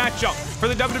team matchup for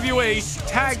the WWE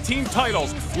tag team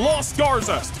titles. Los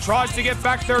Garza tries to get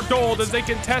back their gold as they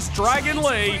contest Dragon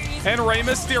Lee and Rey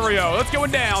Mysterio. That's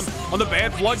going down on the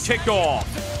Bad Blood Kickoff.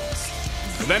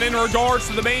 And then in regards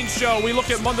to the main show, we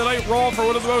look at Monday Night Raw for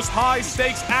one of the most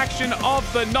high-stakes action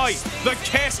of the night, the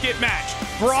casket match.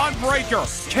 Braun Breaker,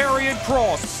 Karrion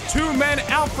Kross, two men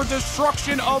out for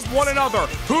destruction of one another.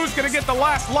 Who's going to get the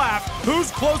last laugh?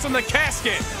 Who's closing the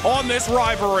casket on this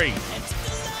rivalry?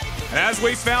 And as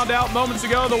we found out moments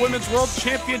ago, the Women's World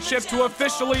Championship to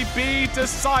officially be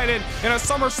decided in a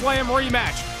SummerSlam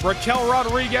rematch. Raquel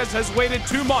Rodriguez has waited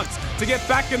 2 months to get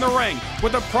back in the ring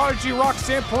with the prodigy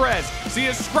Roxanne Perez. She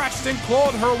has scratched and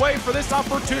clawed her way for this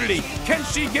opportunity. Can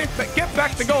she get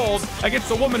back the gold against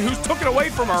the woman who's took it away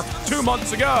from her 2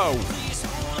 months ago?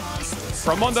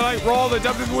 From Monday Night Raw, the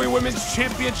WWE Women's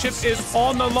Championship is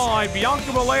on the line.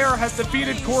 Bianca Belair has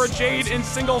defeated Cora Jade in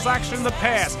singles action in the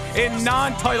past, in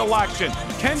non-title action.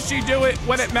 Can she do it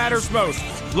when it matters most?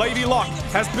 Lady Luck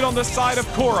has been on the side of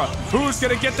Cora. Who's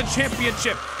going to get the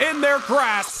championship in their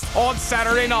grasp on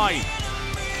Saturday night?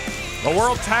 The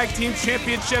World Tag Team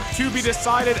Championship to be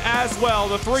decided as well.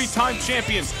 The three-time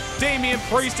champions, Damian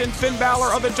Priest and Finn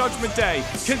Balor of the Judgment Day,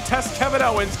 contest Kevin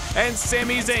Owens and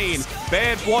Sami Zayn.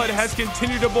 Bad blood has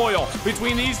continued to boil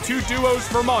between these two duos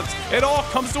for months. It all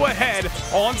comes to a head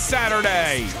on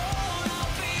Saturday.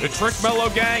 The Trick Mello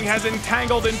gang has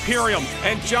entangled Imperium,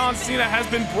 and John Cena has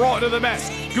been brought into the mess.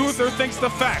 Gunther thinks the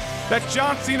fact that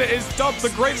John Cena is dubbed the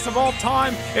greatest of all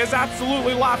time is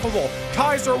absolutely laughable.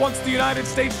 Kaiser wants the United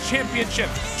States Championship.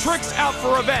 Trick's out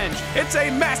for revenge. It's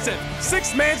a massive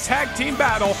six-man tag team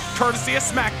battle, courtesy of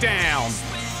SmackDown.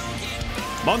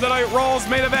 Monday Night Raw's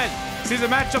main event sees a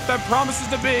matchup that promises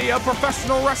to be a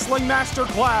professional wrestling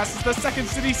masterclass as the Second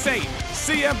City Saint,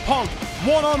 CM Punk,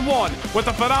 one-on-one with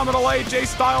the phenomenal AJ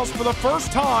Styles for the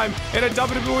first time in a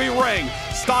WWE ring.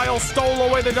 Styles stole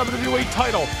away the WWE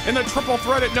title in the triple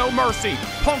threat at No Mercy.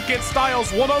 Punk gets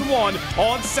Styles one-on-one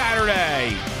on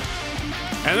Saturday.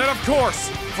 And then, of course,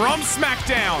 from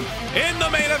SmackDown, in the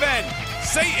main event,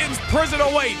 Satan's prison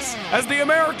awaits as the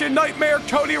American Nightmare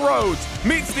Cody Rhodes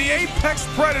meets the Apex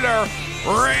Predator,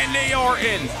 Randy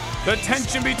Orton. The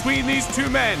tension between these two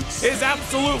men is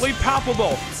absolutely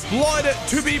palpable. Blood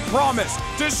to be promised.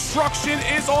 Destruction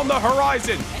is on the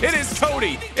horizon. It is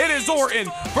Cody. It is Orton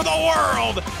for the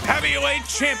World Heavyweight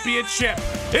Championship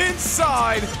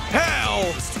inside Hell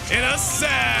in a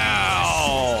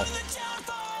Cell.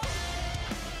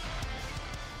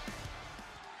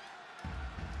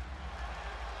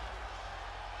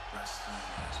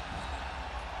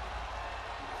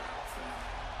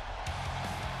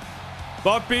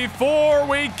 But before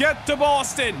we get to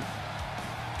Boston,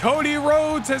 Cody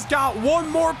Rhodes has got one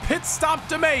more pit stop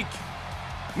to make.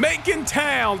 Making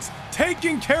towns,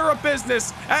 taking care of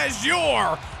business as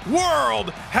your World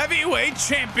Heavyweight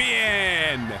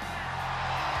Champion.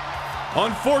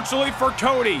 Unfortunately for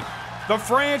Cody, the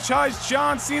franchise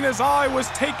John Cena's eye was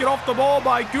taken off the ball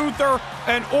by Gunther,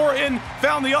 and Orton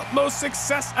found the utmost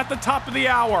success at the top of the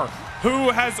hour.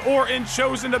 Who has Orton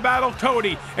chosen to battle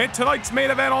Cody in tonight's main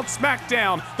event on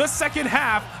SmackDown? The second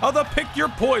half of the Pick Your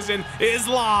Poison is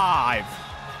live.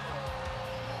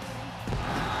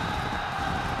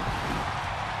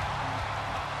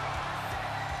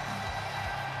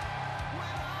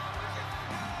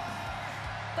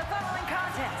 The following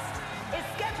contest is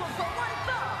scheduled for one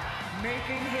fall.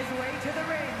 Making his way to the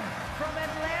ring from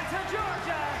Atlanta,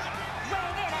 Georgia,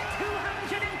 weighing in at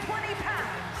 220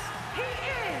 pounds. He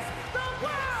is the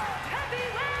World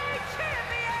Heavyweight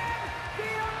Champion, the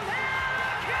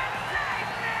American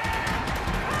Nightmare,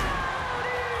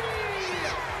 Cody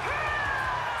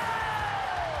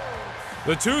Rhodes.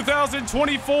 The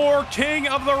 2024 King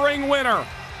of the Ring winner,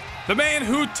 the man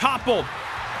who toppled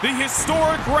the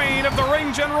historic reign of the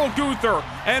Ring General Gunther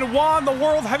and won the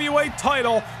World Heavyweight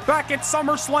title back at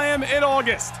SummerSlam in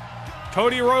August.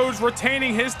 Cody Rhodes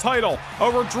retaining his title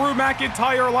over Drew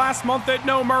McIntyre last month at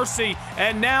No Mercy,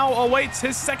 and now awaits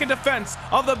his second defense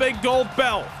of the big gold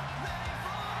belt.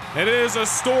 It is a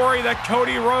story that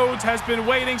Cody Rhodes has been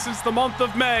waiting since the month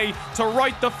of May to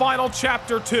write the final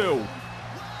chapter to.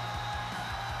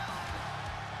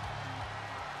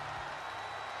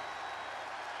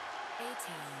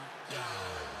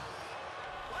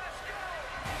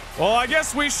 Well, I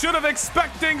guess we should have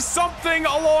expecting something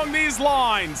along these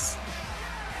lines.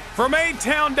 From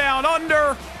A-Town Down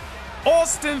Under,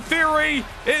 Austin Theory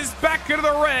is back into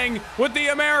the ring with the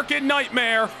American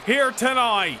Nightmare here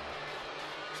tonight.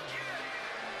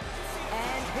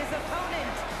 And his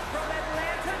opponent from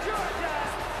Atlanta, Georgia,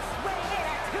 weighing in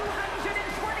at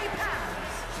 220 pounds,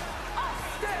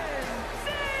 Austin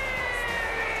Theory.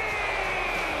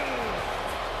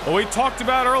 Well, we talked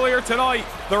about earlier tonight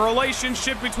the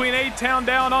relationship between A-Town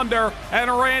Down Under and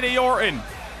Randy Orton.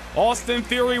 Austin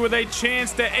Theory with a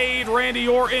chance to aid Randy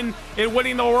Orton in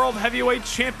winning the World Heavyweight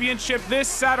Championship this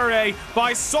Saturday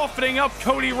by softening up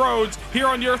Cody Rhodes here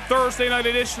on your Thursday night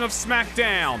edition of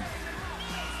SmackDown.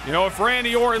 You know, if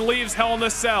Randy Orton leaves Hell in a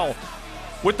Cell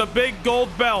with the big gold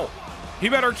belt, he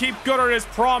better keep good on his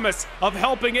promise of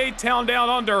helping A-Town Down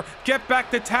Under get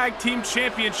back the tag team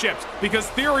championships, because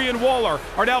Theory and Waller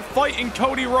are now fighting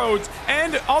Cody Rhodes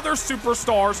and other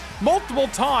superstars multiple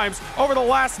times over the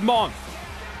last month.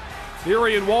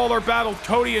 Theory and Waller battled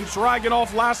Cody and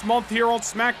Dragunov last month here on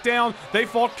SmackDown. They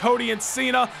fought Cody and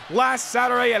Cena last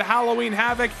Saturday at Halloween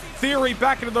Havoc. Theory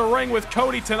back into the ring with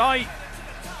Cody tonight.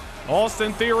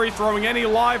 Austin Theory throwing any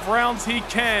live rounds he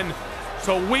can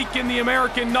to weaken the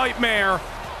American Nightmare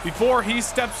before he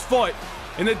steps foot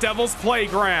in the Devil's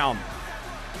Playground.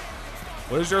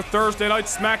 What is your Thursday night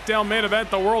SmackDown main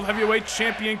event? The World Heavyweight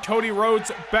Champion Cody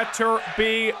Rhodes better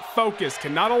be focused.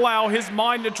 Cannot allow his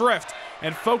mind to drift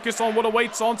and focus on what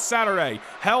awaits on Saturday.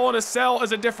 Hell in a Cell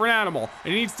is a different animal,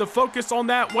 and he needs to focus on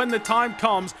that when the time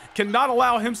comes. Cannot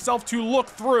allow himself to look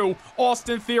through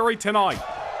Austin Theory tonight.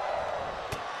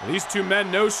 These two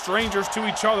men no strangers to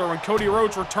each other. When Cody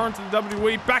Rhodes returned to the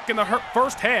WWE back in the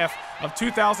first half of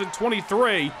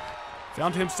 2023,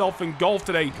 found himself engulfed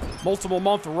in a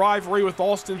multiple-month rivalry with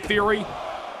Austin Theory.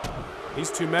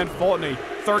 These two men fought in a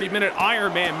 30-minute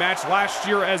Iron Man match last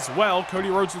year as well. Cody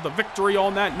Rhodes with the victory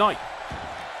on that night.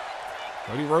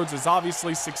 Cody Rhodes has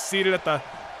obviously succeeded at the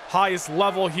highest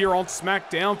level here on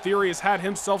SmackDown. Theory has had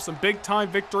himself some big-time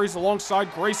victories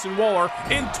alongside Grayson Waller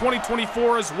in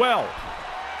 2024 as well.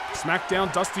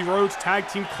 SmackDown, Dusty Rhodes, Tag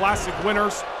Team Classic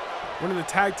winners, winning the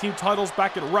tag team titles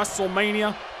back at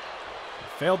WrestleMania.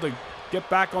 Failed to get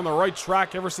back on the right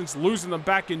track ever since losing them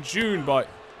back in June, but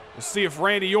we'll see if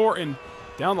Randy Orton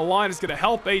down the line is going to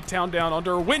help A-Town Down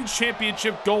Under win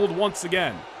championship gold once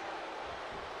again.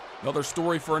 Another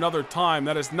story for another time.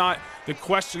 That is not the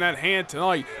question at hand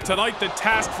tonight. Tonight, the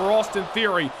task for Austin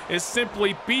Theory is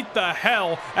simply beat the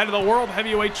hell out of the World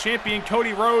Heavyweight Champion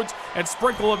Cody Rhodes and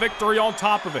sprinkle a victory on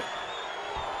top of it.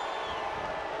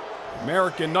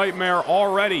 American Nightmare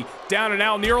already down and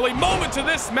out in the early moments of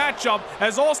this matchup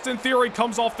as Austin Theory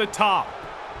comes off the top.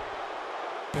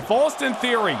 If Austin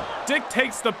Theory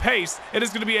dictates the pace, it is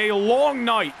going to be a long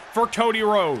night for Cody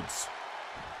Rhodes.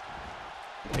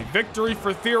 A victory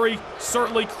for Theory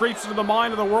certainly creeps into the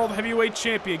mind of the World Heavyweight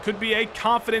Champion. Could be a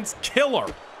confidence killer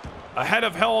ahead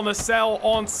of Hell in a Cell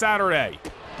on Saturday.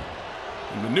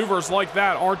 And maneuvers like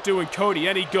that aren't doing Cody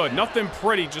any good. Nothing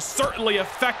pretty, just certainly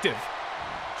effective.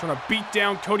 Trying to beat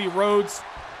down Cody Rhodes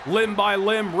limb by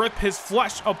limb, rip his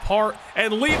flesh apart,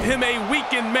 and leave him a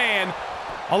weakened man,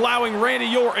 allowing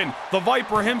Randy Orton, the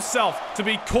Viper himself, to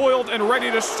be coiled and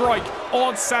ready to strike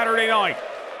on Saturday night.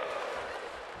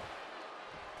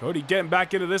 Cody getting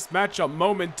back into this matchup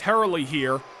momentarily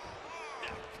here.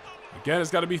 Again,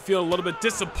 has got to be feeling a little bit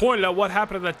disappointed at what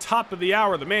happened at the top of the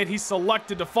hour. The man he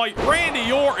selected to fight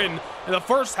Randy Orton in the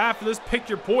first half of this Pick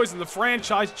Your Poison, the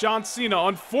franchise John Cena,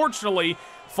 unfortunately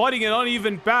fighting an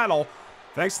uneven battle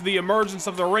thanks to the emergence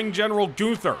of the ring general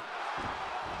Gunther.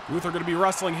 Gunther going to be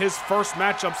wrestling his first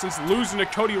matchup since losing to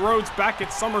Cody Rhodes back at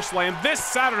SummerSlam this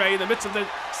Saturday in the midst of the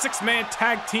six-man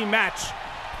tag team match,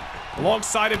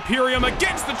 alongside Imperium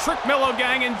against the Trick Mello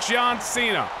Gang and John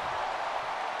Cena.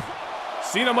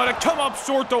 Cena might have come up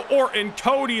short to Orton.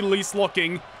 Cody at least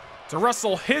looking to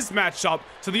wrestle his matchup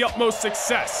to the utmost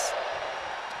success.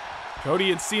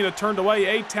 Cody and Cena turned away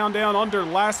A-Town Down Under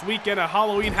last weekend at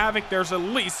Halloween Havoc. There's at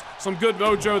least some good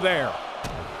mojo there.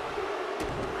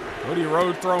 Cody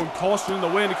Rhodes throwing caution in the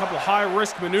wind, a couple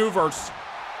high-risk maneuvers.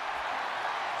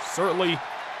 Certainly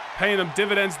paying him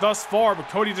dividends thus far, but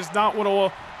Cody does not want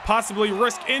to possibly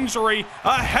risk injury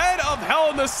ahead of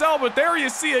Hell in a Cell. But there you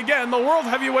see again the World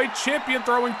Heavyweight Champion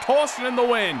throwing caution in the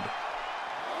wind.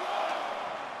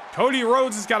 Cody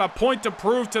Rhodes has got a point to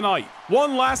prove tonight.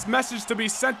 One last message to be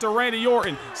sent to Randy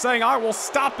Orton, saying, I will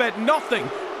stop at nothing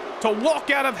to walk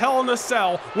out of Hell in a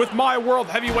Cell with my World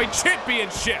Heavyweight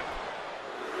Championship.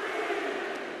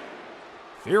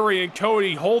 Theory and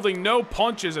Cody holding no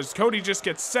punches as Cody just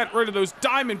gets sent rid of those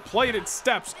diamond-plated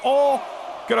steps. All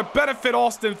gonna benefit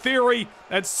Austin Theory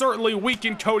and certainly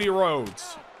weaken Cody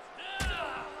Rhodes.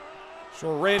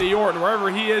 Sure, Randy Orton,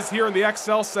 wherever he is here in the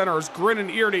XL Center, is grinning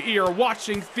ear to ear,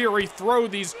 watching Theory throw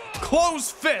these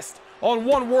closed fists on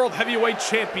one World Heavyweight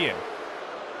Champion.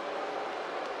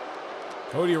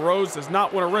 Cody Rhodes does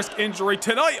not want to risk injury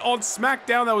tonight on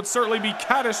SmackDown. That would certainly be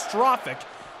catastrophic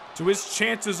to his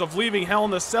chances of leaving Hell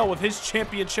in a Cell with his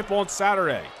championship on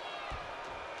Saturday.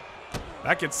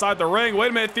 Back inside the ring.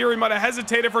 Wait a minute, Theory might have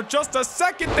hesitated for just a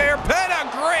second there.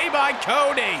 Pedigree by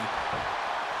Cody.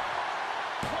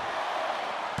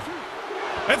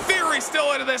 And Theory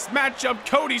still into this matchup.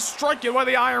 Cody striking while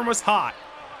the iron was hot.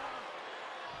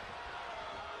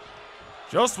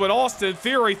 Just when Austin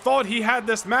Theory thought he had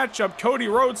this matchup, Cody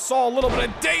Rhodes saw a little bit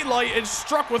of daylight and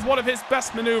struck with one of his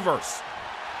best maneuvers.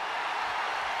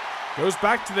 Goes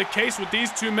back to the case with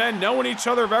these two men knowing each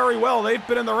other very well. They've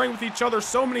been in the ring with each other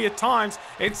so many times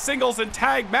in singles and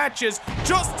tag matches.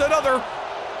 Just another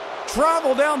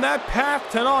travel down that path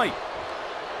tonight.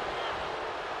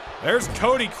 There's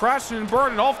Cody crashing and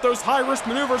burning off those high-risk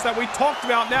maneuvers that we talked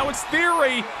about. Now it's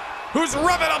Theory who's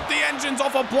revving up the engines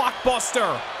off a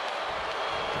blockbuster.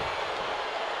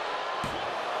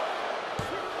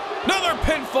 Another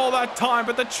pinfall that time,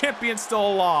 but the champion's still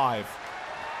alive.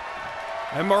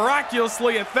 And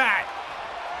miraculously at that,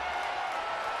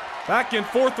 back and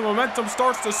forth, the momentum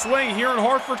starts to swing here in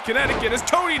Hartford, Connecticut, as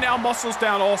Cody now muscles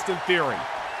down Austin Theory.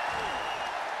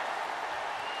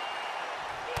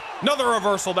 Another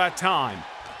reversal that time.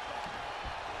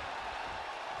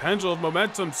 Pendulum of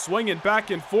momentum swinging back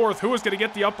and forth. Who is going to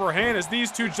get the upper hand as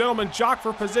these two gentlemen jock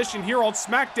for position here on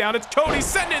SmackDown? It's Cody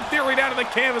sending Theory down to the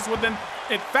canvas with an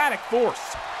emphatic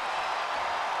force.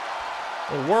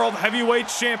 The World Heavyweight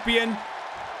Champion.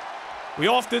 We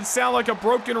often sound like a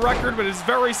broken record, but it's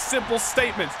very simple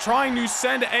statements trying to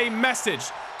send a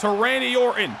message to Randy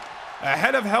Orton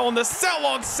ahead of Hell in a Cell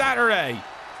on Saturday.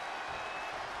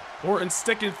 Orton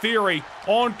sticking Theory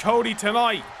on Cody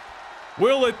tonight.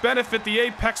 Will it benefit the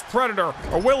Apex Predator,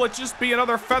 or will it just be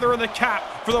another feather in the cap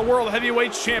for the World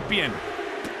Heavyweight Champion?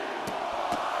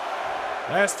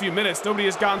 Last few minutes, nobody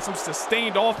has gotten some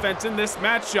sustained offense in this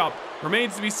matchup.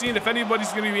 Remains to be seen if anybody's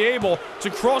going to be able to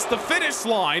cross the finish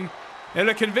line in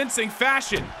a convincing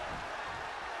fashion.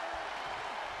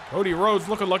 Cody Rhodes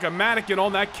looking like a mannequin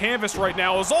on that canvas right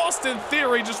now. Is Austin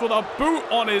Theory just with a boot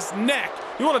on his neck?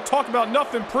 You want to talk about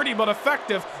nothing pretty but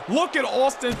effective? Look at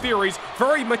Austin Theory's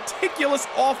very meticulous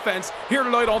offense here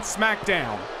tonight on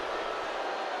SmackDown.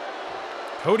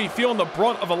 Cody feeling the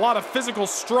brunt of a lot of physical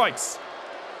strikes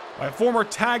by a former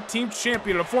tag team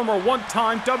champion and a former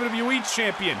one-time WWE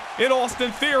champion in Austin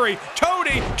Theory.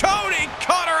 Cody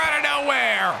caught her out of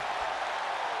nowhere.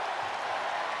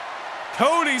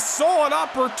 Cody saw an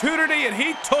opportunity and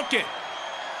he took it.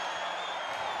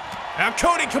 Now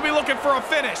Cody could be looking for a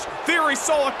finish. Theory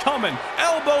saw it coming.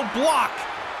 Elbow block.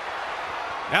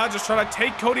 Now just trying to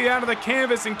take Cody out of the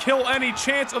canvas and kill any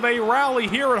chance of a rally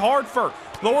here at Hartford.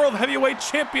 The World Heavyweight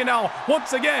Champion now,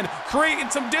 once again, creating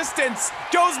some distance.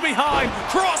 Goes behind,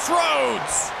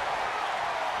 Crossroads.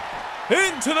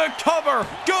 Into the cover,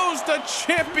 goes the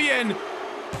champion.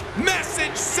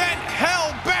 Message sent,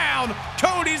 hellbound.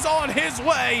 Cody's on his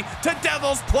way to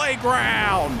Devil's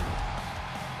Playground.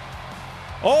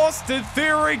 Austin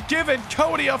Theory giving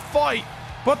Cody a fight.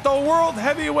 But the World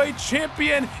Heavyweight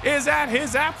Champion is at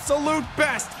his absolute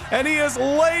best, and he is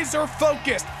laser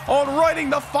focused on writing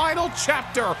the final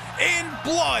chapter in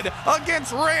blood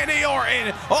against Randy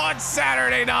Orton on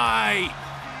Saturday night.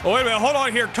 Oh, wait a minute, hold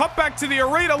on here. Cut back to the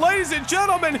arena. Ladies and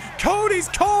gentlemen, Cody's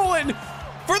calling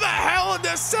for the Hell in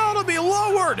the Cell to be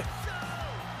lowered.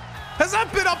 Has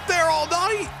that been up there all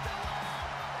night?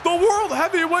 The World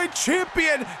Heavyweight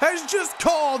Champion has just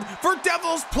called for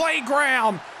Devil's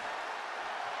Playground.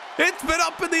 It's been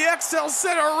up in the XL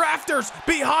Center rafters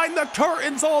behind the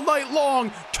curtains all night long.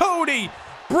 Cody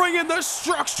bringing the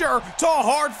structure to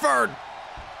Hartford.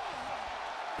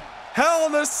 Hell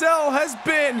in the Cell has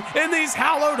been in these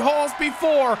hallowed halls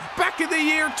before, back in the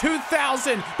year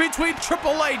 2000 between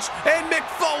Triple H and Mick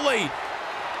Foley.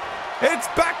 It's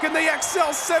back in the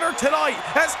XL Center tonight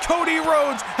as Cody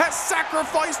Rhodes has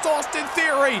sacrificed Austin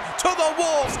Theory to the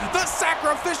wolves, the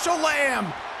sacrificial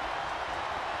lamb.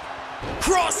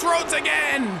 Crossroads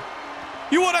again.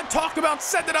 You want to talk about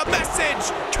sending a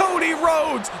message? Cody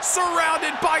Rhodes,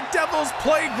 surrounded by Devil's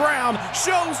Playground,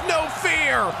 shows no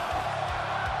fear.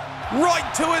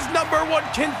 Right to his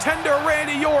 #1 contender,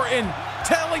 Randy Orton,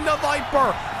 telling the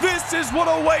Viper, this is what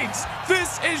awaits.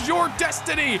 This is your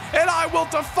destiny, and I will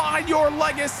define your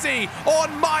legacy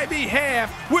on my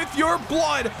behalf with your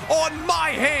blood on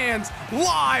my hands.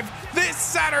 Live this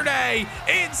Saturday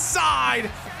inside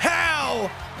Hell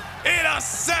in a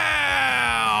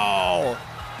Cell.